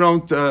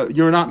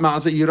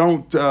maza, you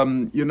don't do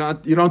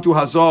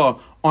hazah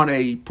on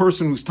a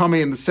person who's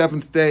tamei in the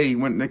seventh day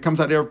when it comes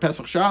out Erev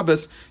Pesach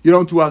Shabbos. You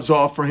don't do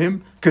hazah for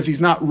him because he's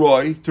not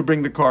roy to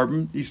bring the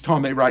carbon. He's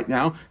tamei right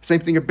now. Same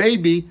thing, a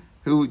baby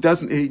who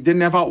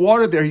didn't have hot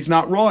water there, he's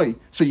not roy,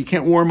 so you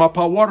can't warm up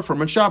hot water for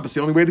him on Shabbos.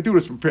 The only way to do it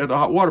is prepare the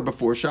hot water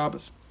before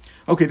Shabbos.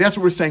 Okay, that's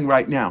what we're saying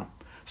right now.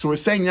 So we're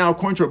saying now,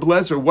 according to Reb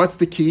Lezer, what's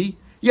the key?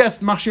 Yes,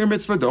 machshir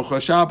mitzvah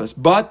docha Shabbos,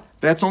 but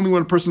that's only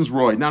when a person's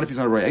roy, not if he's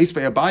not roy.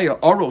 Eisvei abaya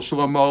oral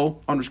shalomo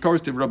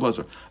anushkaris to Reb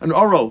Lezer, an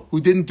oral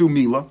who didn't do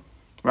milah,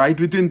 right?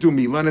 Who didn't do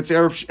milah, and it's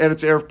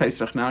erev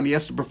Pesach now, and he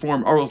has to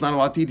perform. Oral's not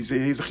allowed to eat.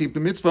 He's a chiv the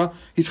mitzvah.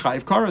 He's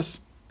chayiv karas.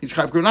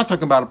 We're not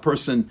talking about a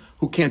person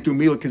who can't do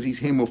milah because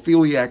he's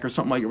hemophiliac or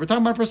something like that. We're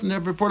talking about a person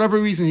that for whatever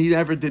reason he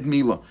never did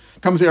milah.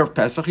 Comes there of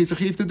Pesach, he's a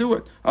chiv to do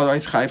it.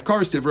 Otherwise, chayiv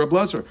karas tiv Reb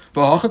Lezer.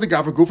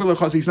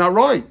 He's not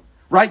roy.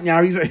 Right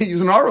now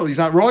he's an oral. He's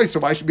not roy.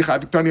 So why should be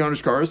chayiv tani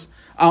onish karas?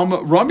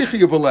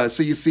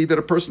 So you see that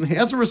a person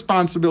has a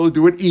responsibility to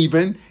do it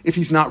even if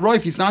he's not roy,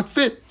 if he's not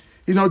fit.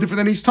 He's no different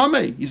than he's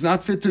tamei. He's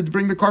not fit to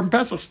bring the Korban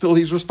Pesach. Still,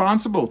 he's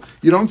responsible.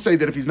 You don't say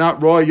that if he's not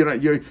roy,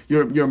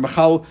 you're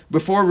machal.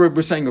 Before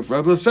we're saying, if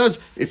Rebbe says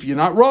if you're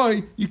not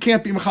roy, you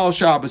can't be machal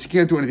Shabbos. You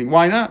can't do anything.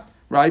 Why not?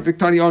 Right?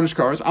 Viktani onish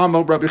karas.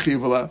 Amel Rabbi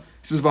Chivala.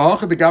 He says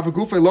v'hacha the gaver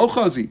gufe lo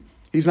chazi.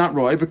 He's not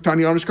roy.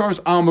 Viktani onish karas.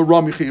 Amel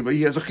Rami Chiva.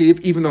 He has a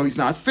chiv even though he's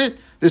not fit.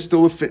 There's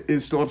still a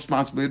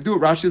responsibility to do it.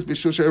 Rashi is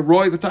b'shushay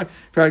roy the time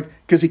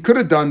because he could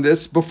have done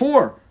this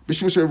before. When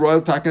a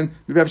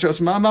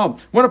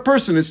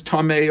person is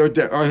tamei or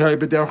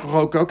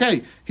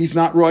okay, he's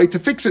not right to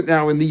fix it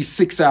now in these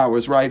 6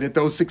 hours, right? At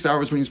those 6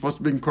 hours when you're supposed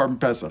to bring Korban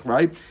Pesach,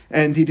 right?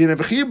 And he didn't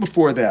have a chiyuv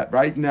before that,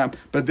 right? Now,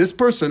 but this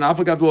person,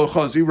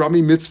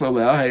 Rami mitzvah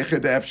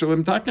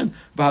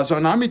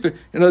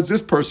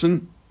this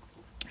person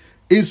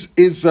he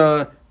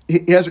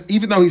has,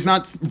 even though he's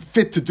not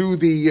fit to do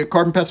the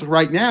Korban Pesach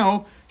right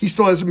now, he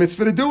still has a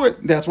mitzvah to do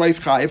it. That's why he's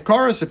chayiv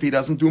kares. If he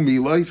doesn't do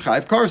milah, he's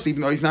chayiv kares,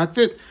 even though he's not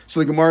fit. So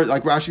the Gemara,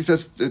 like Rashi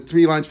says,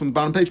 3 lines from the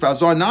bottom page,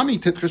 v'azor nami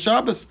titcha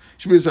Shabbos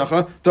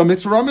shmizacha da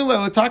mitzvah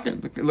ramile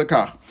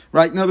lekach.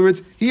 Right? In other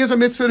words, he has a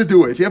mitzvah to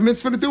do it. If you have a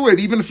mitzvah to do it,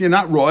 even if you're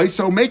not roy,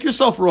 so make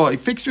yourself roy,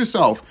 fix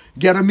yourself,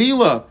 get a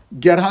milah,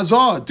 get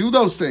hazah, do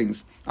those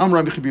things.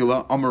 Amar Rabbi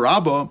Chibila, Amar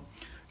Rabba,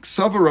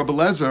 Ksavar Rabbi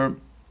Lezer.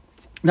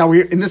 Now,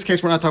 in this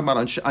case, we're not talking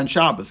about on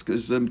Shabbos,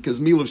 because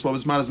Milah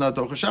Shlovizman is not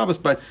Docha Shabbos,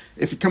 but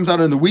if it comes out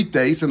on the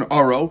weekdays, in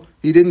Oro,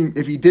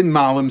 if he didn't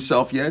mal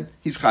himself yet,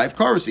 he's Chayiv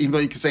Kares, even though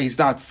you can say he's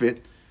not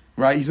fit,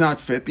 right? He's not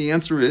fit. The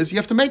answer is, you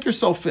have to make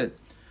yourself fit.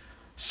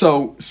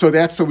 So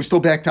we're still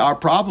back to our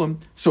problem.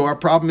 So our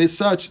problem is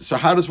such. So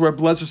how does Reb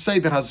Lezer say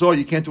that Hazor,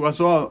 you can't do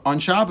Hazor on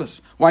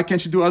Shabbos? Why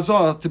can't you do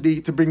Hazor to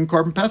bring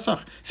Korban Pesach?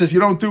 He says you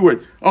don't do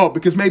it. Oh,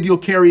 because maybe you'll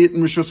carry it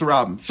in Rishus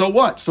Harabim. So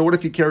what? So what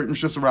if you carry it in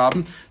Rishus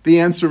Harabim? The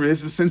answer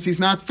is since he's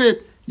not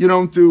fit, you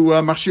don't do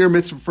Machshir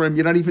Mitzvah for him.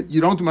 You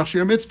don't do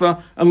Machshir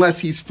Mitzvah unless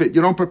he's fit.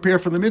 You don't prepare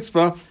for the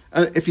Mitzvah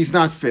if he's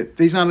not fit.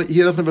 He doesn't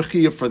have a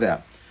chiyuv for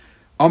that.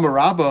 Amar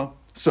Rabba.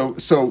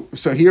 So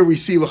here we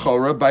see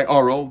L'chora by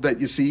oral that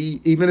you see,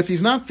 even if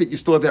he's not fit, you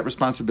still have that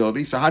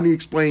responsibility. So how do you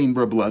explain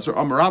Reb Lezer?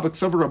 Amar Rabba,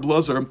 Ksavar Reb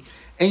Lezer,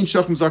 Ein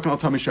Shachim Zaken al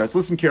Tamei Sheretz.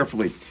 Listen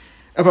carefully.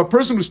 If a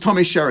person who's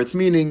Tamei Sheretz,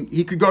 meaning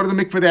he could go to the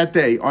mikveh that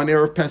day on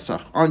Erev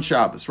Pesach, on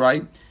Shabbos,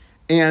 right?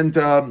 And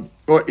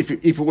or if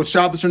it was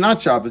Shabbos or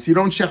not Shabbos, you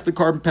don't shech the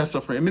Korban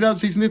Pesach for him. In other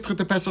words, he's nitchet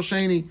the Pesach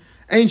Sheni.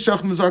 Ein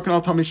Shachim Zaken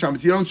al Tamei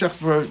Sheretz. You don't shech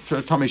for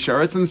Tamei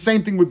Sheretz. And the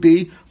same thing would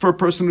be for a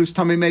person who's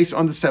Tamei Meis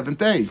on the 7th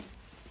day.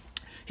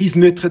 He's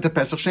nitche to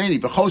Pesach Sheni.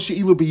 B'chol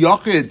she'ilu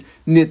b'yochid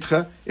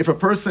nitche. If a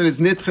person is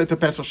nitche to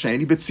Pesach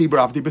Sheni, b'tzibur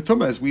avdi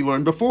b'tumah, as we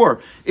learned before.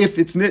 If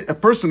it's a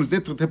person who's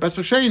nitche to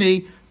Pesach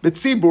Sheni,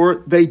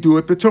 b'tzibur, they do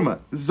it b'tumah.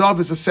 Zav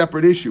is a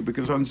separate issue,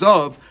 because on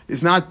Zav, the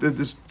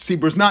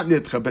tzibur is not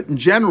nitche, but in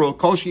general,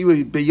 kol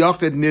she'ilu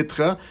b'yochid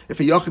nitche,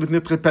 if a yochid is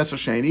nitche to Pesach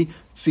Sheni,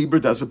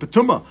 tzibur does it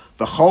b'tumah.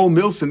 V'chol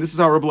milson, this is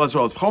how Rabbi Lezer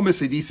holds. V'chol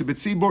milson, isa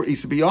b'tzibur,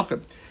 isa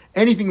b'yochid.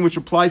 Anything which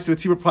applies to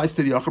the tzibur applies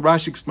to the yachad.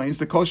 Rashi explains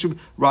the kosher,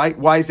 right?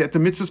 Why is that? The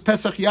mitzvah's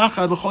Pesach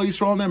Yachad, l'chol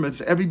Yisrael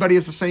Nemer. Everybody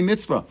has the same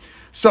mitzvah.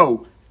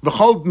 So,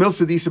 v'chol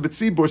milsa d'isa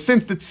b'tzibur,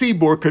 since the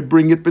tzibur could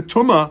bring it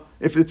b'tumah,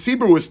 if the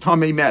tzibur was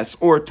tamei mes,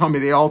 or tamei,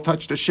 they all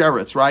touch the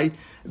sheretz, right?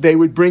 They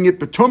would bring it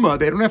b'tumah.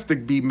 They don't have to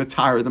be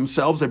matar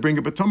themselves. They bring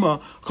it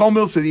b'tumah. Chol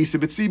milsa d'isa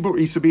b'tzibur,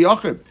 isa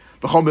b'yachad.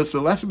 V'chol milsa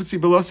l'esa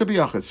b'tzibur, l'esa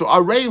b'yachad. So,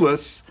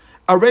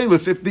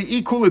 Arelis, if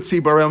the Ikulat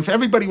Tzibur, if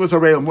everybody was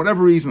Arelim,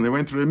 whatever reason, they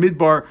went through the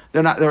Midbar,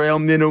 they're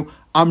Arelim Ninu,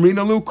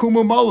 Amrina Lu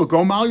Kumu Molu,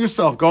 go mal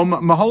yourself, go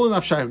Maholan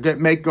Afshai,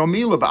 make go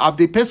Mila,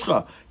 Abdi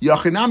Pescha,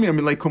 Yachinami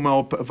Amile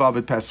Kumel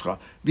Vavid Pescha,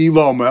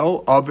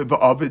 Vilomel,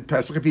 Avid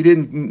Pesach, if he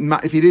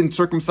didn't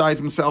circumcise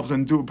themselves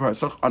and do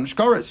Pesach,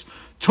 Anishkaris.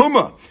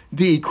 Tuma,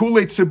 the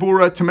Kulet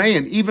Sibura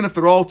Tameyan, even if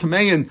they're all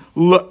Tameyan,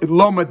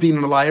 Loma Din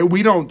Alaya,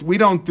 we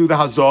don't do the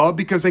Hazah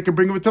because they could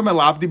bring it with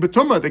Tumah, Lavdi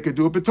Batuma, they could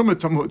do it Batuma,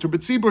 Tumah to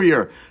Betsibur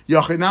here,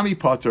 Yachinami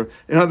Potter.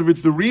 In other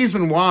words, the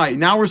reason why,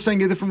 now we're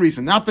saying a different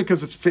reason, not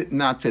because it's fit and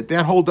not fit,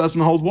 that whole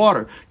doesn't hold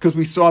water, because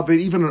we saw that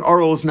even an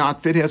oral is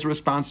not fit, he has a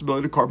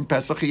responsibility to Korban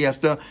Pesach, he has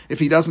to, if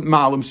he doesn't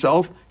mal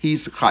himself,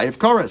 he's Chayiv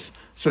Kares.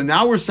 So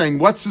now we're saying,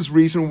 what's his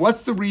reason?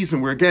 What's the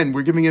reason? We're giving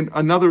we're doing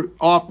another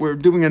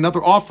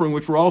offering,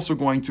 which we're also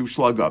going to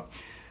slug up.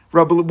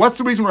 What's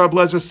the reason Rabbi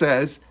Lezer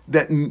says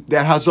that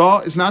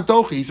Hazah is not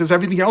docha? He says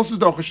everything else is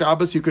docha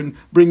Shabbos. You can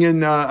bring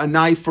in a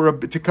knife to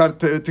do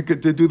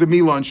the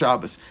milah on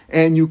Shabbos,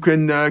 and you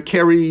can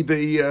carry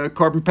the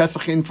Korban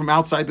Pesach in from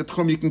outside the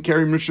tchum. You can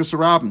carry Rishus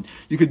Harabim.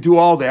 You could do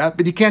all that,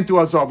 but you can't do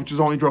Hazah, which is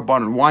only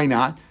drabanan. Why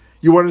not?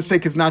 You want to say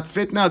because not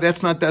fit? No,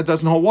 that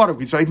doesn't hold water.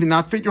 Because even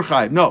not fit, you're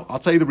chayiv. No, I'll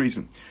tell you the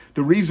reason.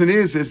 The reason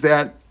is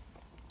that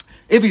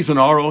if he's an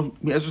oral,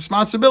 he has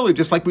responsibility,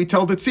 just like we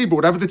tell the tzibur.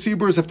 Whatever the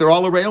tzibur is, if they're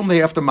all a realm, they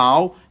have to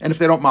mal, and if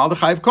they don't mal, the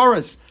chayiv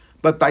kares.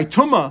 But by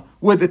tumah,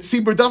 where the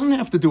tzibur doesn't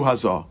have to do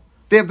hazah,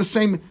 they have the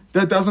same,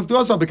 that doesn't have to do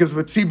hazah, because if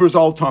the tzibur is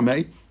all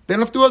tameh, they don't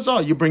have to do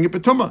hazah. You bring it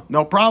betumah,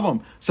 no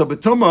problem. So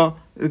betumah,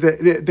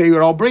 they would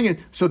all bring it.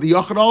 So the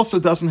yochid also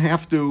doesn't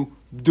have to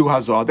do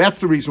hazah. That's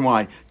the reason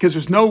why. Because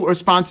there's no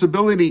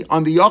responsibility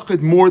on the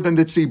yochid more than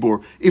the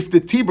tzibur. If the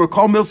tzibur,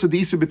 kol milsa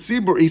d'isa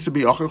b'tzibur, isa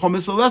b'yochid, kol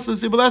milsa lesa,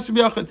 isa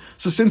b'yochid.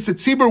 So since the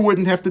tzibur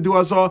wouldn't have to do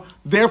hazah,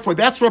 therefore,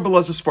 that's Rabbi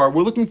Lezer's far.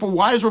 We're looking for,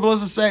 why does Rabbi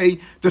Lezer say,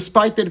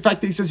 despite the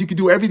fact that he says you could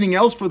do everything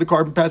else for the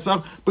Korban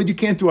Pesach, but you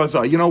can't do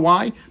hazah. You know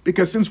why?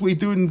 Because since we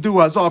didn't do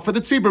hazah for the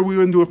tzibur, we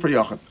wouldn't do it for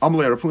yochid.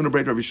 Amalei Rafuna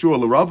Breit Rav Yeshua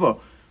l'Rava.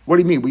 What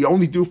do you mean? We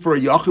only do for a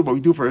yachid what we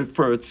do for a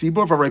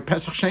tzibur, for a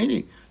Pesach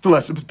Sheni. The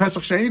lesson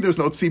Pesach Sheni, there's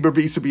no tzibur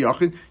v'isa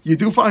b'yachid.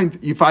 You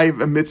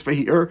find a mitzvah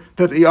here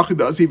that a yachid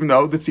does, even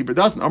though the tzibur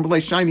doesn't.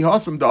 Amalei Shani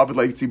Hasam David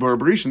like tzibur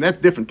Barishan.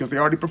 That's different because they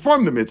already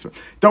performed the mitzvah.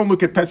 Don't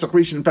look at Pesach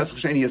Rishon and Pesach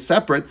Sheni as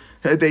separate.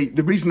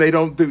 The reason that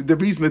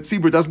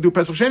tzibur doesn't do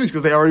Pesach Sheni is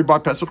because they already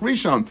bought Pesach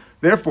Rishon.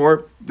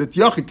 Therefore, the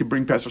yachid can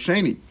bring Pesach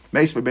Sheni.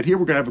 But here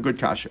we're going to have a good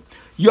kasha.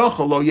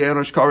 Yachal lo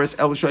ye'enosh kares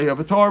el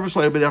shayav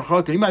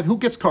v'tar. Who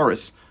gets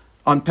kares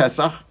on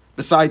Pesach,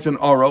 besides an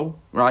oro,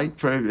 right?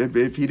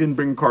 If he didn't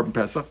bring Korban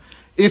Pesach,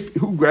 A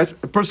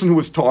person who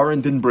was tar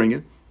and didn't bring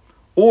it,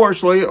 or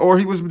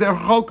he was der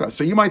choka.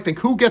 So you might think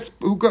who gets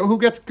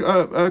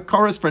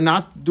kares for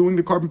not doing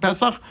the Korban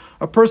Pesach?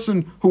 A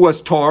person who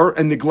was tar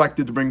and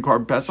neglected to bring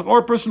Korban Pesach, or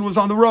a person who was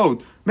on the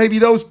road. Maybe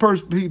those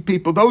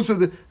people. Those are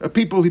the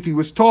people if he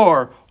was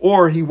tar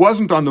or he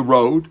wasn't on the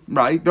road,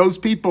 right? Those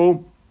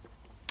people.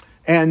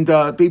 And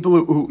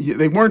people who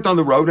they weren't on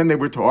the road and they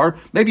were tar,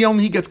 maybe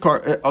only he gets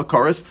a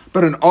kares,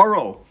 but an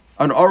oral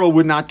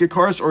would not get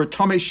kares, or a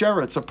tamei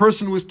sheretz. A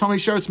person who is tamei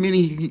sheretz,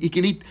 meaning he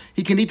can eat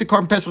the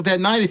Korban Pesach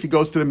that night if he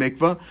goes to the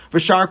mikveh.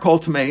 V'shar kol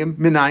tameim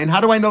minayin. How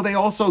do I know they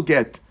also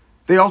get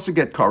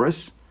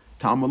kares?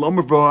 Talmud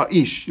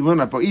v'ha'ish. You learn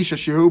that v'ha'ish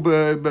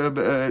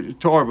asheru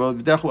tor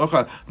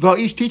v'dechel.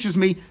 V'ha'ish teaches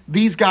me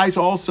these guys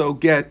also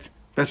get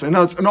Pesach.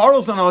 Now an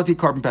oral's not allowed to eat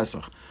Korban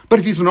Pesach, but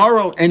if he's an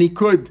oral and he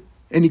could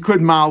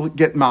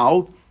get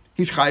mal,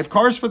 he's chayiv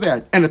kares for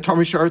that, and a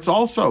tamei sheretz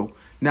also.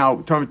 Now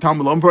Talmud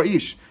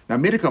v'ha'ish. Now,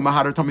 Midika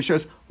Mahadar Tamei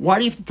Sheretz. Why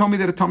do you have to tell me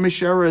that a Tamei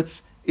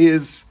Sheretz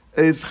is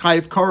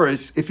chayiv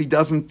kares if he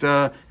doesn't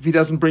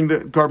bring the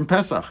Korban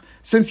Pesach?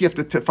 Since you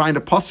have to find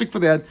a pasuk for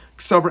that,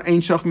 Ksaver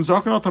Ein Shech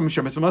Mizarkan al Tamei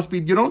Sheretz. It must be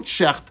you don't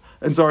shecht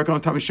and zarek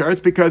on Tamei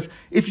Sheretz, because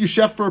if you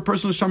shecht for a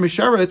person who's Tamei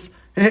Sheretz,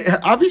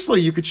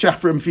 obviously you could shecht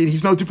for him.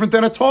 He's no different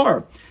than a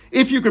tar.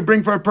 If you could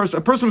bring for a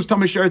person who's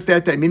Tamei Sheretz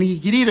that day, meaning he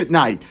could eat at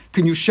night,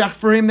 can you shecht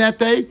for him that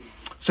day?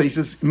 So he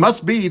says it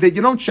must be that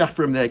you don't shecht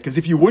for him that day, because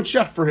if you would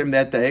shecht for him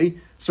that day,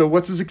 so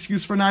what's his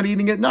excuse for not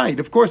eating at night?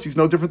 Of course, he's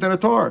no different than a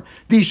tar.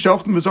 What do you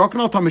got to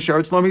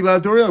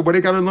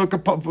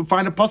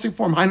find a pasuk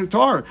for him? Hainu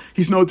tar.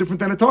 He's no different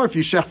than a tar if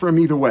you shech for him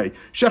either way.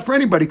 Shech for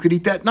anybody could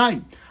eat that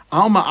night.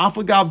 Alma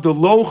afagav de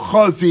lo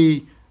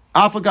chazi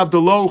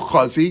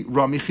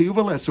rami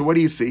chiyuv. So what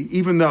do you see?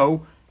 Even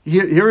though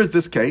here is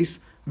this case,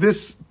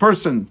 this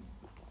person,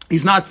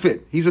 he's not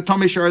fit. He's a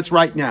tamei sheretz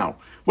right now.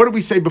 What did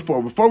we say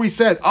before? Before we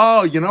said,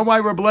 you know why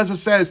Rabbi Lezer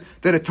says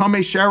that a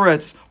tamei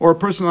sheretz or a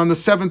person on the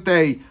seventh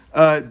day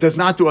does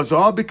not do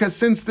azah? Because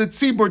since the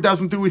tzibur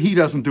doesn't do it, he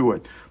doesn't do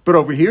it. But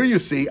over here you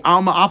see,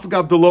 alma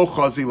afagav delo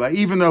chazile,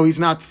 even though he's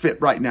not fit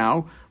right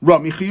now,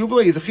 rami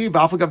chiyuvle is a chiv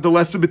afagav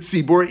delesa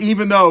b'tzibur,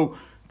 even though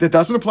that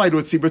doesn't apply to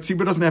a tzibur.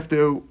 Tzibur doesn't have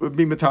to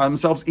be matar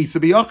themselves. Isa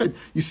b'yachid.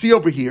 You see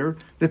over here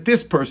that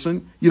this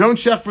person, you don't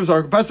shech for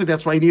zarek pasuk.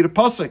 That's why you need a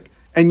pasuk.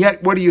 And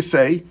yet, what do you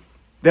say?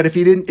 That if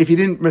he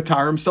didn't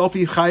retire himself,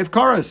 he's chayiv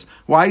kares.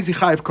 Why is he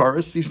chayiv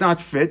kares? He's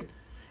not fit,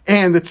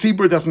 and the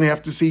tzibur doesn't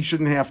have to. So he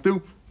shouldn't have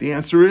to. The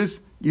answer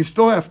is you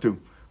still have to.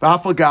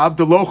 V'afagav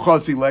de lo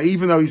chazile,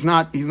 even though he's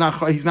not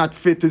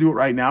fit to do it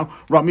right now.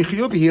 Rami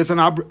chiyuv, he has an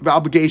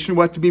obligation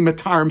to be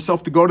matar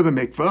himself to go to the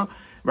mikveh,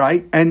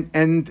 right, and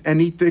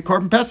eat the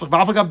Korban Pesach.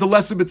 V'afagav de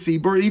lesa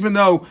b'tzibur, even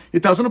though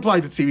it doesn't apply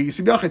to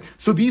tzibur.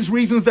 So these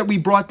reasons that we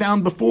brought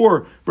down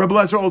before, Rebbe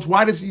Lezer holds,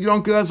 why does you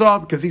don't go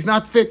azah? Because he's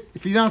not fit.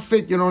 If he's not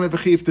fit, you don't have a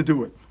chiv to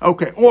do it.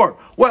 Okay, or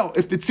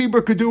if the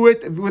tzibur could do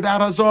it without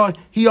azah,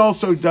 he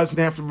also doesn't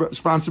have the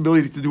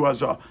responsibility to do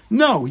azah.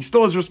 No, he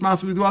still has a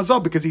responsibility to do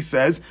azah because he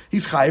says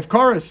he's chayiv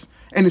kares.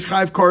 And his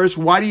chayiv kares,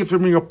 why do you have to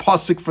bring a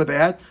pasuk for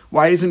that?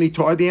 Why isn't he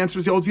tar? The answer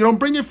is he holds you don't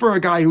bring it for a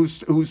guy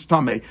who's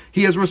tamei.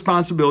 He has a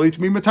responsibility to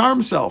be matar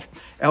himself.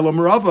 Elam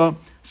Rava.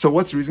 So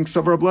what's the reason?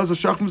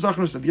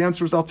 The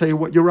answer is I'll tell you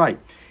what, you're right.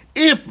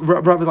 If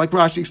Rabbi, like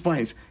Rashi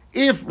explains,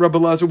 if Rabbi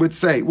Lezer would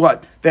say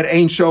what that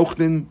ain't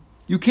shochtin,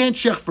 you can't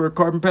shech for a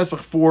Korban Pesach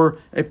for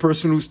a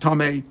person who's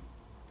tamei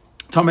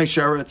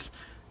sheretz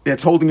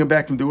that's holding him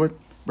back from doing it.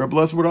 Rabbi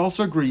Lezer would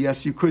also agree.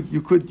 Yes, you could.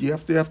 You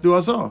have to do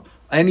azah.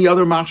 Any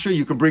other machshir,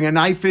 you could bring a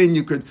knife in,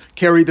 you could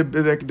carry the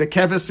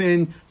keves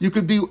in, you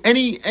could be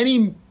any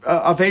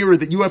aveira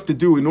that you have to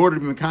do in order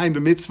to make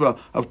the mitzvah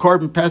of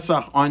Korban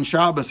Pesach on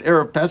Shabbos,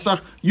 Erev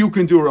Pesach, you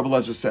can do, Rabbi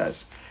Lezer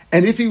says.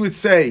 And if he would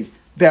say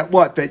that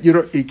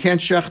you can't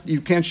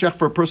shech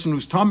for a person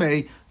who's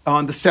tamei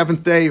on the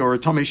seventh day, or a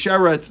tamei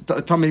sheretz,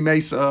 tamei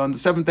meis on the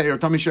seventh day, or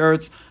tamei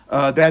sheretz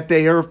that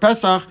day, Erev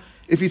Pesach,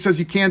 if he says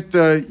you can't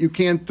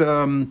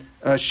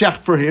shech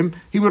for him,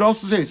 he would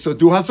also say, so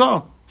do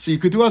hazah. So you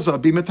could do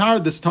azah, be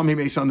matar this tamei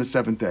meis on the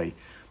seventh day.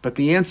 But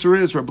the answer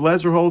is, Reb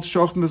Lezer holds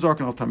shoch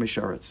mezarkan al tamei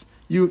sheretz.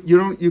 You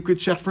could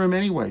shech for him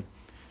anyway.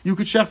 You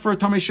could shech for a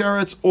tamei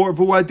sheretz or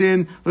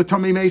vuadin the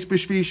tamei meis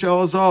b'shvi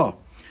shel azah.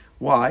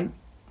 Why?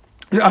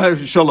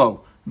 Shalom.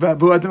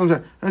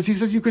 As he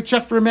says, you could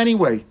shech for him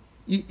anyway.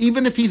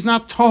 Even if he's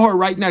not tahor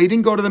right now, he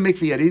didn't go to the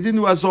mikveh yet, he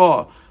didn't do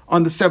azah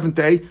on the seventh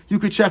day, you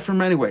could shech for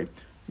him anyway.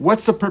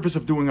 What's the purpose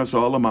of doing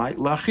azah lamai?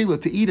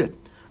 La'achila, to eat it.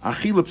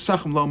 That's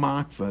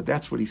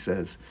what he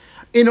says.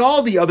 In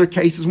all the other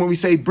cases, when we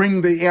say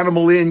bring the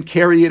animal in,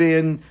 carry it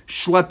in,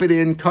 schlep it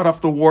in, cut off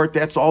the wart,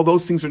 that's all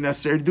those things are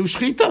necessary to do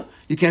shchita.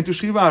 You can't do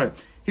shchita about it.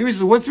 Here he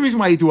says, what's the reason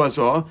why you do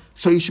azah?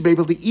 So you should be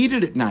able to eat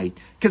it at night.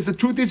 Because the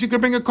truth is, you could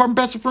bring a Korban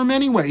Pesach for him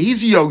anyway.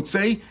 He's a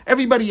yotzei.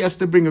 Everybody has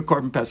to bring a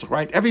Korban Pesach,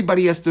 right?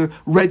 Everybody has to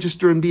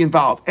register and be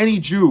involved. Any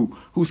Jew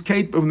who's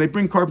capable, when they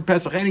bring Korban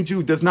Pesach, any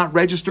Jew does not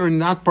register and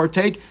not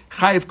partake,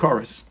 chayiv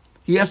kares.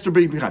 He has to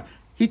bring behind.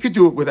 He could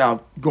do it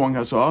without going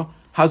hazah.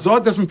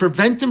 Hazah doesn't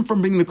prevent him from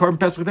bringing the Korban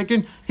Pesach.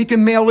 He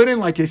can mail it in,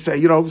 like they say,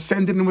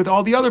 send it in with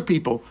all the other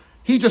people.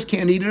 He just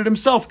can't eat it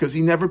himself because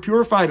he never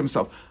purified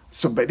himself.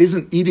 So, but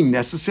isn't eating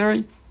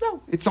necessary?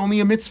 No, it's only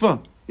a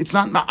mitzvah. It's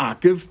not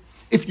ma'akiv.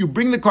 If you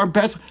bring the Korban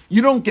Pesach,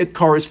 you don't get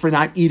kares for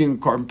not eating a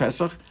Korban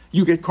Pesach.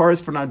 You get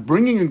kares for not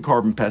bringing a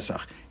Korban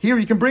Pesach. Here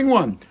you can bring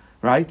one.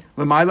 Right? It's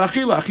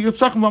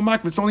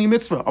only a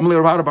mitzvah. If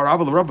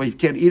you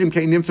can't eat him,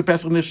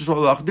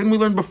 didn't we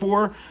learn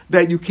before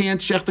that you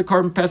can't shech the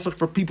Korban Pesach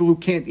for people who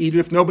can't eat it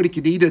if nobody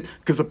can eat it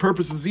because the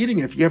purpose is eating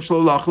it? If you have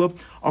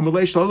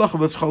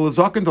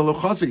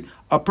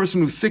a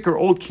person who's sick or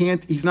old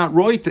can't, he's not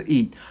roy to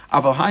eat.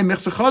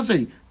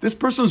 This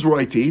person's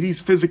roy to eat. He's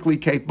physically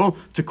capable.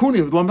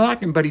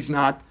 But he's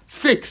not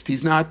fixed.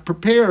 He's not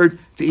prepared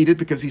to eat it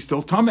because he's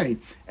still tamei.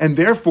 And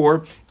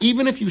therefore,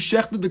 even if you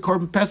shechted the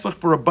Korban Pesach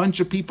for a bunch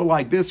of people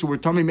like this who were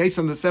tamei meis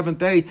on the seventh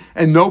day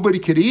and nobody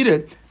could eat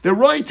it, they're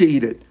right to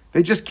eat it.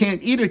 They just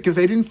can't eat it because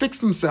they didn't fix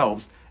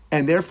themselves.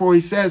 And therefore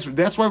he says,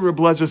 that's why Reb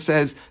Lezer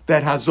says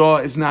that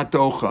hazah is not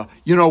docha.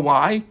 You know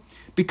why?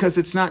 Because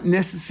it's not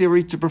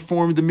necessary to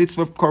perform the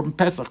mitzvah of Korban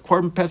Pesach.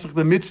 Korban Pesach,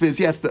 the mitzvah is,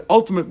 yes, the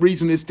ultimate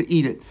reason is to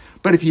eat it.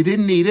 But if you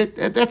didn't eat it,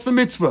 that's the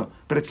mitzvah.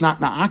 But it's not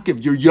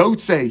ma'akiv. You're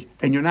yotzei,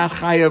 and you're not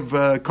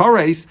chayav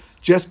kares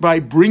just by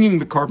bringing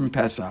the Korban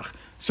Pesach.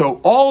 So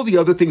all the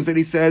other things that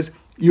he says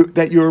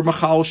that you're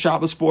machal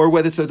Shabbos for,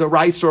 whether it's a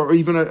daraisa or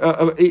even a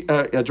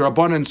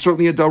drabanan, and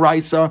certainly a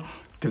daraisa,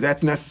 because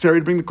that's necessary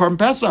to bring the Korban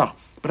Pesach.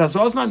 But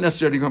hazah is not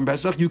necessary to Korban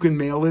Pesach. You can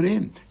mail it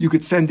in. You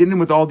could send it in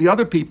with all the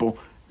other people.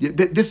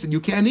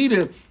 You can't eat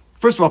it.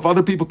 First of all, if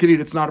other people could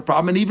eat it, it's not a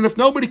problem. And even if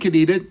nobody could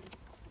eat it,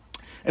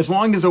 as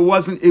long as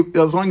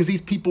as long as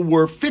these people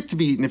were fit to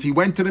be eaten, if he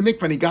went to the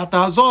mikveh and he got the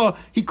hazah,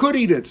 he could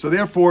eat it. So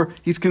therefore,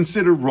 he's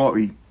considered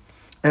roi.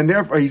 And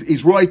therefore,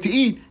 he's roi to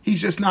eat.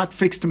 He's just not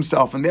fixed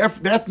himself. And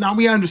therefore, now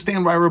we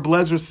understand why Reb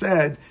Lezer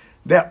said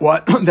that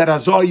that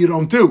hazah you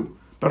don't do.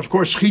 But of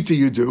course, shchita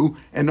you do,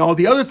 and all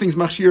the other things,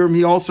 machshirim,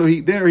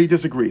 he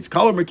disagrees.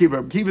 Kala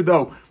Merkiva, Merkiva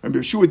though, Rabbi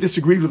Yeshua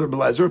disagreed with Rabbi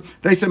Lezer.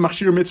 They said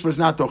machshir mitzvah is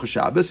not Docha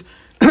Shabbos.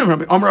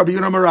 Rabbi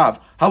Yonah Marav,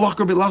 halach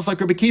Rabbi Lezer like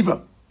Rabbi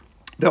Kiva.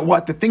 That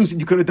the things that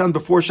you could have done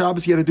before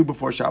Shabbos, you had to do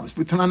before Shabbos.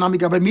 We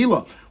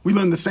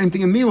learned the same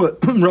thing in Mila.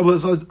 Rabbi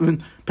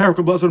Lezer, Perak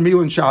Rabbi Lezer,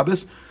 Mila and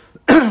Shabbos.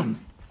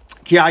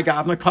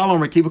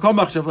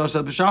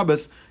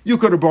 You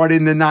could have brought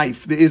in the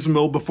knife, the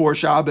Ismail before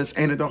Shabbos,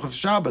 and a Dochas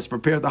Shabbos,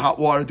 prepare the hot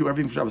water, do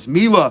everything for Shabbos.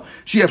 Mila,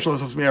 Sheaf Shalos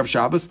Erev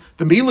Shabbos.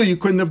 The Mila you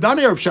couldn't have done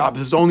Erev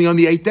Shabbos, it's only on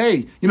the 8th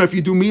day. If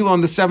you do Mila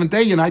on the 7th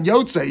day, you're not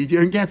Yotzei.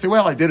 You can't say,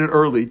 well, I did it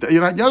early.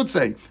 You're not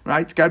Yotzei,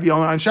 right? It's got to be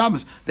on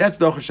Shabbos. That's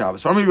Dochas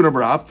Shabbos.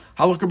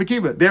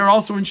 They're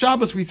also in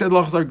Shabbos, we said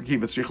Lochas like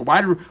Kiva.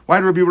 Why did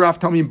Rabbi Rav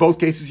tell me in both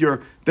cases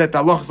that the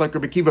Lochas like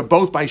Rabbi Kiva,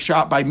 both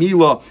by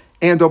Mila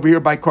and over here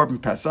by Korban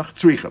Pesach,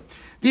 Tzricha.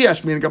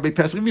 Diash meaning Gabi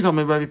Pesach. If you tell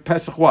me by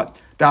Pesach what?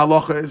 The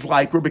halacha is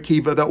like Rabbi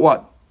Kiva that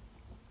what?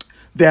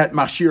 That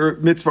machshir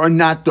mitzvah are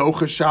not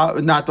docha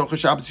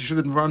Shabbos. You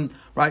shouldn't run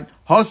right.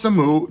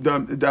 Hasamu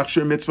the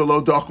machshir mitzvah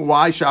lo docha.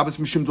 Why Shabbos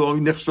mishum lo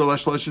nichshor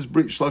leshloshes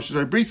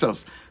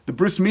brisos. The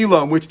bris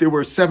milah in which there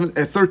were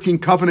 13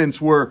 covenants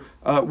were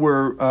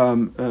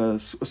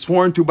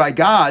sworn to by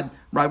God.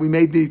 Right, we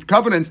made these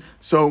covenants,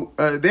 so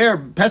there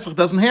Pesach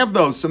doesn't have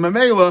those. So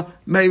Mamela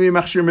maybe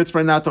machshir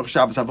mitzvah not doch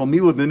Shabbos. Aval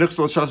Mila the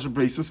nichshor leshloshes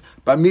brisos.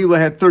 But Mila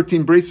had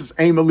 13 brisos.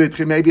 Ema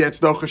litchi maybe that's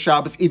doch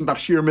Shabbos. Even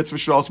machshir mitzvah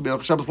should also be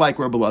doch Shabbos like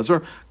Rabbi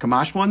Lezer.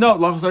 Kamashma no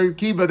Lachas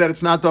Kiva that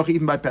it's not doch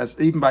even by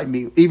Pesach, even by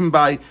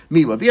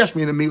Mila.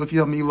 V'yashmina Mila if you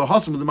tell Mila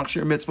hasam the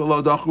machshir mitzvah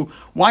lo dochu.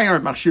 Why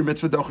aren't machshir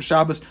mitzvah doch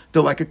Shabbos?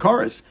 They're like a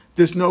chorus.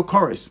 There's no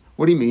chorus.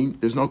 What do you mean?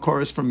 There's no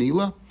chorus for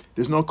Mila?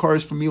 There's no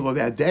chorus for Mila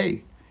that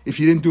day. If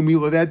you didn't do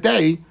Mila that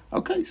day,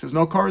 okay, so there's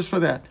no chorus for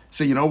that.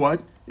 So you know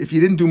what? If you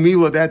didn't do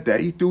Mila that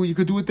day, you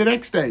could do it the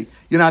next day.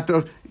 You're not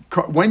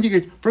when you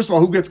get. First of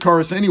all, who gets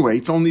chorus anyway?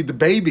 It's only the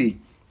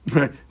baby.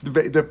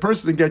 The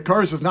person that gets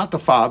chorus is not the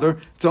father.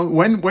 So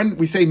when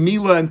we say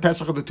Mila and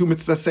Pesach are the two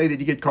mitzvahs say that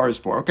you get chorus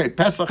for. Okay,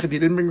 Pesach if you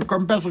didn't bring a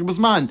Korban Pesach it was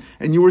man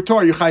and you were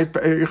Torah you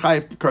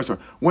chayav chorus for.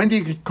 When do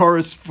you get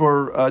chorus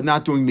for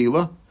not doing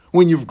Mila?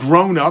 When you've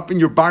grown up and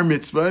you're bar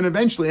mitzvah and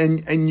eventually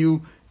and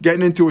you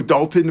getting into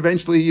adulthood, and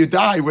eventually you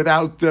die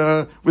without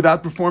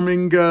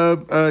performing.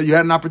 You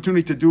had an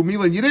opportunity to do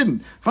Mila, and you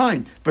didn't.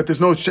 Fine, but there's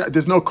no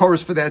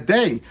chorus for that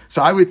day.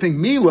 So I would think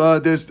Mila,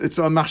 it's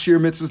on Machshir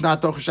mitzvahs,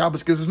 not Doch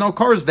Shabbos, because there's no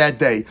chorus that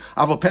day.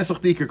 Aval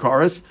Pesach Dika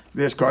chorus.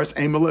 There's chorus.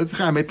 I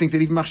might think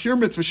that even Machshir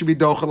mitzvah should be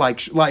Docha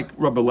like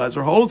Rabbi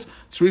Lezer holds.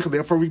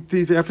 Therefore, we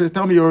have to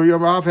tell me, or your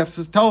Rav has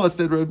to tell us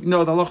that the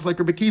halacha is like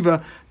Rabbi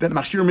Kiva that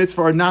Machshir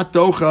mitzvah are not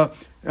Docha,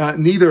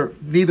 neither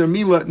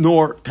Mila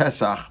nor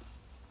Pesach.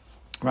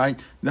 Right?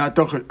 Now,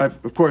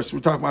 of course, we're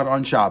talking about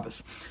on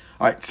Shabbos.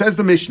 All right, says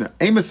the Mishnah,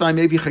 Amosai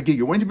maybe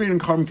Chagiga. When do you bring in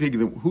Charbon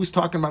Chagiga? Who's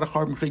talking about a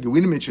Charbon Chagiga?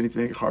 We didn't mention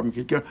anything about Charbon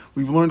Chagiga.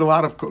 We've learned a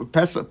lot of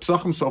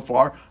Pesachim so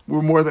far.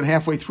 We're more than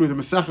halfway through the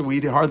Masechah. We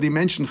hardly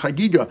mentioned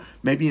Chagiga,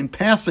 maybe in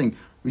passing.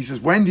 He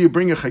says, when do you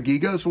bring a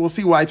Chagiga? So we'll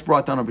see why it's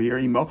brought down over here,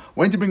 Emo.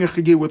 When do you bring a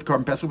Chagiga with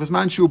Korban Pesach? It was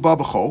Manshu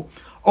Babacho.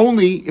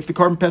 Only if the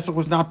Korban Pesach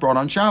was not brought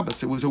on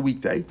Shabbos. It was a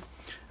weekday.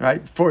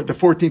 Right? The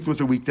 14th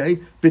was a weekday.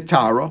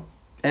 Bitara.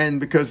 and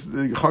because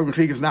the Charbon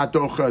Chagiga is not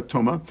Docha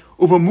Tuma,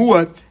 Uva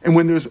Muat, and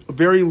when there's a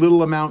very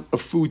little amount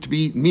of food to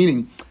be eaten,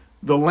 meaning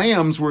the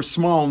lambs were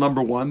small,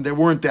 number one, there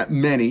weren't that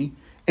many,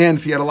 and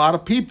if you had a lot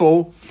of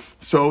people,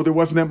 so there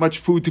wasn't that much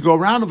food to go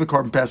around of the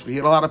Korban Pesach. You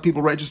had a lot of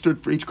people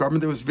registered for each korban.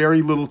 There was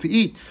very little to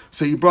eat.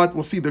 So you brought,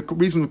 we'll see, the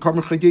reason the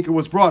Korban Chagiga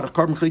was brought. A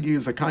Korban Chagiga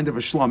is a kind of a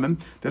shlomim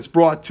that's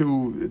brought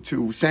to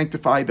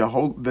sanctify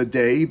the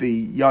day,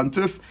 the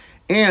yontif,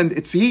 and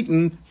it's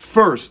eaten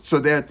first, so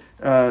that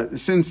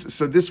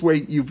this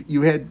way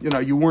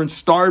you weren't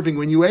starving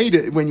when you ate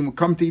it. When you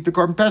come to eat the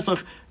Korban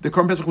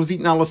Pesach was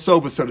eaten ala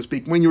sova, so to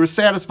speak. When you were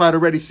satisfied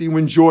already, so you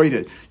enjoyed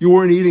it. You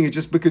weren't eating it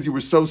just because you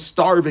were so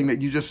starving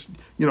that you just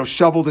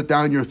shoveled it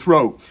down your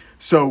throat.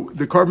 So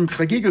the Korban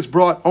Chagiga is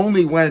brought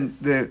only when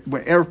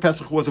Erev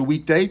Pesach was a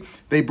weekday.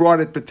 They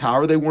brought it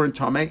b'tar, they weren't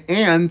tameh,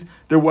 and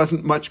there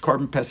wasn't much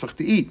Korban Pesach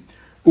to eat.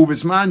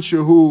 Uvizman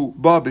shehu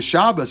ba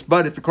b'Shabbos,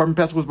 but if the Korban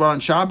Pesach was brought on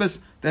Shabbos,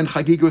 then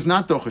Chagiga is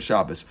not Docha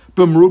Shabbos.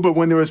 B'Meruba,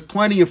 when there was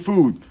plenty of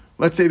food,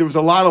 let's say there was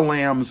a lot of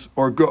lambs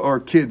or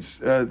kids,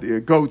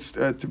 goats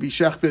to be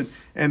shechted,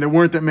 and there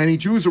weren't that many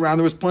Jews around,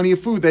 there was plenty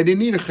of food, they didn't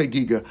need a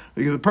Chagiga.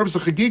 Because the purpose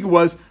of Chagiga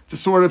was to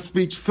sort of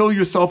fill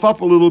yourself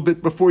up a little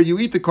bit before you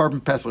eat the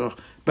Korban Pesach.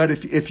 But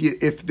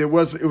if there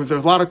was a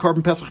lot of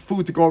Korban Pesach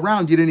food to go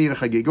around, you didn't need a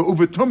Chagiga.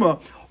 Uvetuma,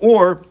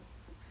 or,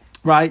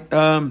 right,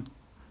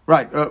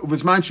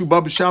 Vizmanshu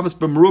Baba Shabbos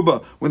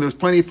B'Meruba, when there was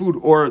plenty of food,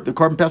 or the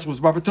Korban Pesach was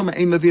Baba Tuma,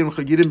 Ein Levi and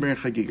Chagiga didn't bring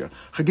Chagiga.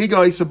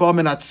 Chagiga Isabah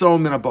Min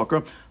Atzon Min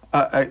Abakar.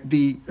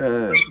 The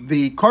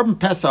Korban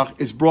Pesach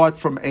is brought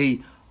from a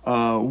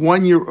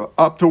 1 year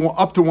up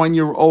to 1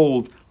 year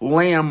old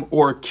lamb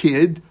or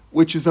kid,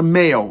 which is a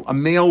male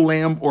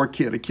lamb or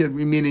kid. A kid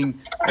meaning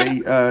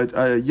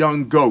a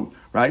young goat,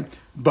 right?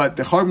 But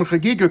the Korban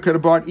Chagiga could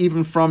have brought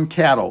even from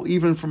cattle,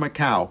 even from a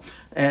cow.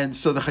 And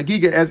so the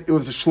Chagiga, as it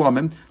was a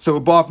shlomim, so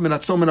above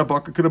Minatzom and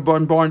Abakar could have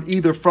been born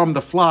either from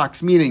the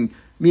flocks, meaning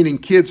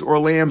kids or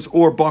lambs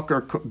or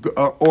bakar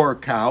or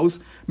cows.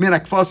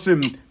 Mina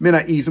kvasim, mina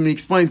izim. He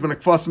explains mina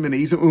kvasim, mina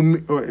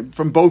izim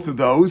from both of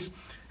those.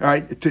 All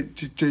right,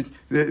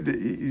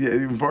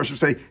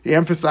 he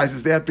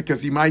emphasizes that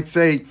because he might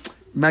say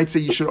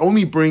you should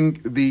only bring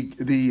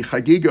the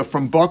Chagiga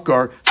from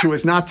bakar so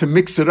as not to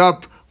mix it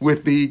up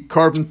with the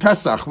Korban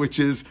Pesach, which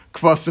is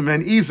Kvasim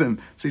and Izim.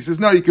 So he says,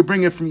 no, you could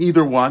bring it from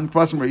either one,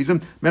 Kvasim or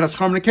Izim, Menas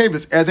Chom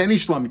Nekevis, as any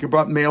Shlom. You could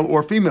bring male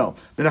or female.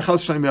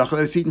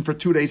 It's eaten for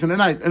 2 days and a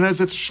night. And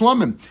as it's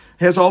Shlomim,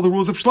 it has all the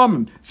rules of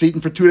Shlomim. It's eaten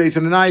for 2 days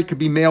and a night, could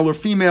be male or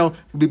female,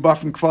 could be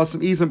buff from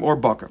Kvasim, Izim, or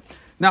Bakar.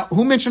 Now,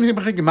 who mentioned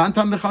anything about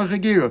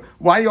Chagiga?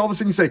 Why all of a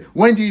sudden you say,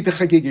 when do you eat the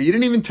Chagiga? You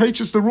didn't even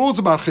teach us the rules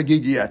about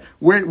Chagiga yet.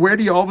 Where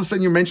do you all of a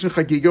sudden you mention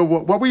Chagiga?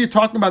 What were you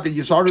talking about that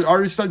you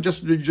already started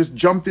just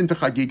jumped into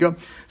Chagiga?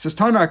 It says,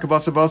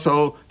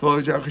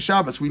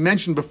 we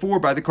mentioned before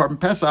by the Korban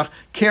Pesach,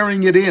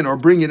 carrying it in or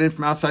bringing it in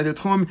from outside the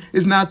Tchum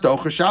is not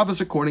Docha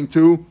Shabbos according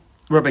to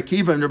Rabbi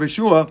Kiva and Rabbi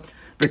Shua.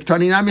 So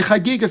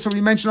we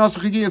mentioned also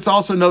Chagiga. It's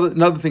also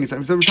another thing. So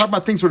we're talking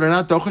about things that are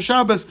not Docha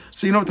Shabbos.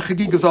 So you know what the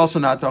Chagiga is also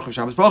not Docha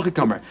Shabbos. When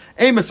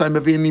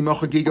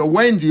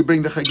do you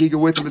bring the Chagiga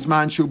with him?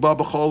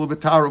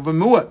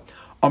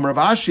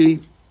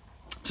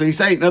 So you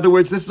say, in other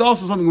words, this is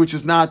also something which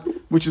is not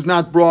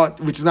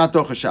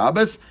Docha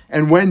Shabbos.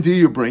 And when do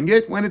you bring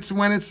it? When it's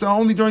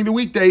only during the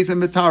weekdays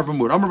and Mitar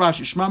V'mud. Amar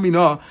Rashi Shma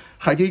Mina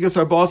Chagiga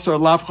Sarbasa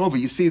Lav Chova.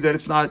 You see that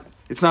it's not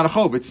a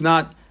chov. It's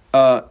not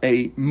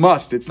a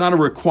must. It's not a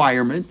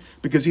requirement,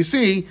 because you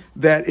see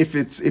that if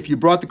you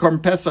brought the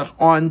Korban Pesach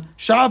on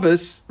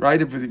Shabbos,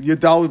 right? If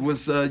Yudalid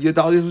was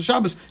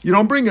Shabbos, you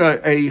don't bring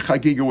a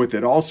Chagiga with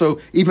it. Also,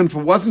 even if it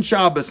wasn't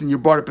Shabbos and you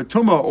brought it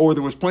Petuma or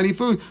there was plenty of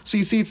food, so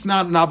you see it's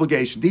not an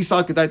obligation. If it's a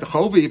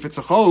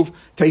chov,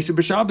 Teisim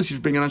b'Shabbos, you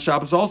should bring it on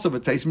Shabbos also.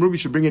 But Teisim Rubi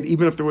should bring it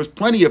even if there was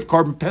plenty of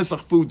Korban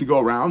Pesach food to go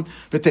around.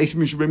 But Teisim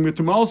you should bring it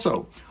to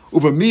also.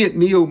 Uva miyat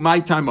miu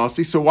my time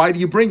also. So why do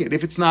you bring it?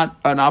 If it's not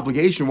an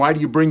obligation, why do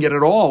you bring it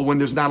at all when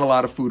there's not a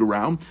lot of food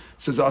around?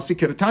 Says Asi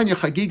Keratanya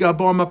Chagiga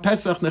Aboma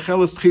Pesach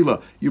Nechelas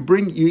Tchila. You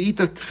eat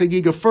the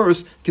Chagiga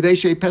first,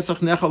 Kadeshe Pesach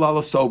Nechel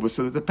Ala Soba,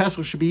 so that the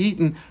Pesach should be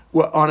eaten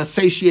on a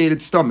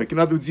satiated stomach. In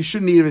other words, you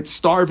shouldn't eat it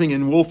starving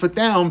and wolf it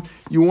down.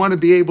 You want to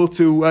be able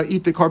to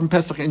eat the Korban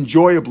Pesach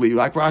enjoyably,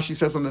 like Rashi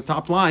says on the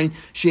top line.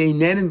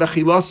 She'einen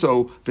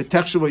Bechilaso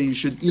V'Techshava. You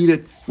should eat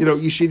it.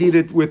 You should eat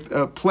it with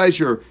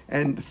pleasure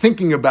and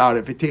thinking about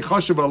it.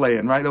 V'Techashav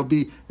Alein. Right?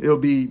 It'll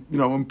be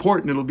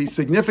important. It'll be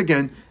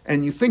significant.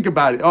 And you think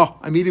about it. Oh,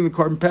 I'm eating the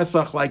Korban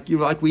Pesach like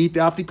we eat the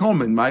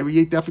Afikomen. Right? We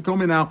eat the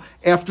Afikomen now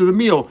after the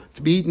meal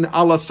to be eaten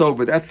ala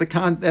sova. That's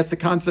the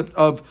concept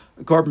of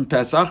Korban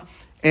Pesach.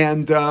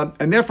 And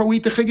therefore we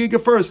eat the Chagiga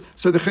first.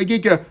 So the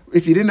Chagiga,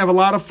 if you didn't have a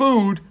lot of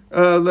food,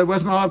 there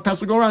wasn't a lot of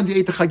Pesach go around, you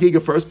ate the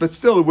Chagiga first, but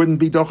still it wouldn't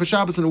be Docha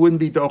Shabbos and it wouldn't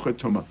be Docha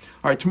Tumah. All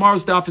right,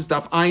 tomorrow's daf is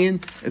daf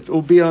Ayin.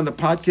 It'll be on the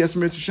podcast,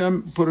 Mitzvah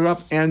Hashem, put it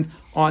up. And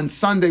on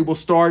Sunday, we'll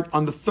start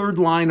on the third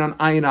line on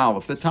Ayin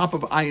Aleph. The top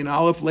of Ayin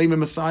Aleph, Leima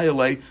Messiah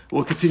Le,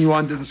 we'll continue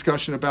on the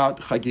discussion about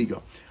Chagiga.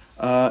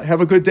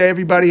 Have a good day,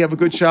 everybody. Have a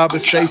good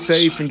Shabbos. Stay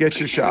safe and get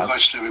your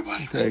shots.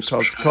 Everybody. Okay,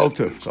 Kol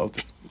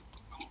Tov.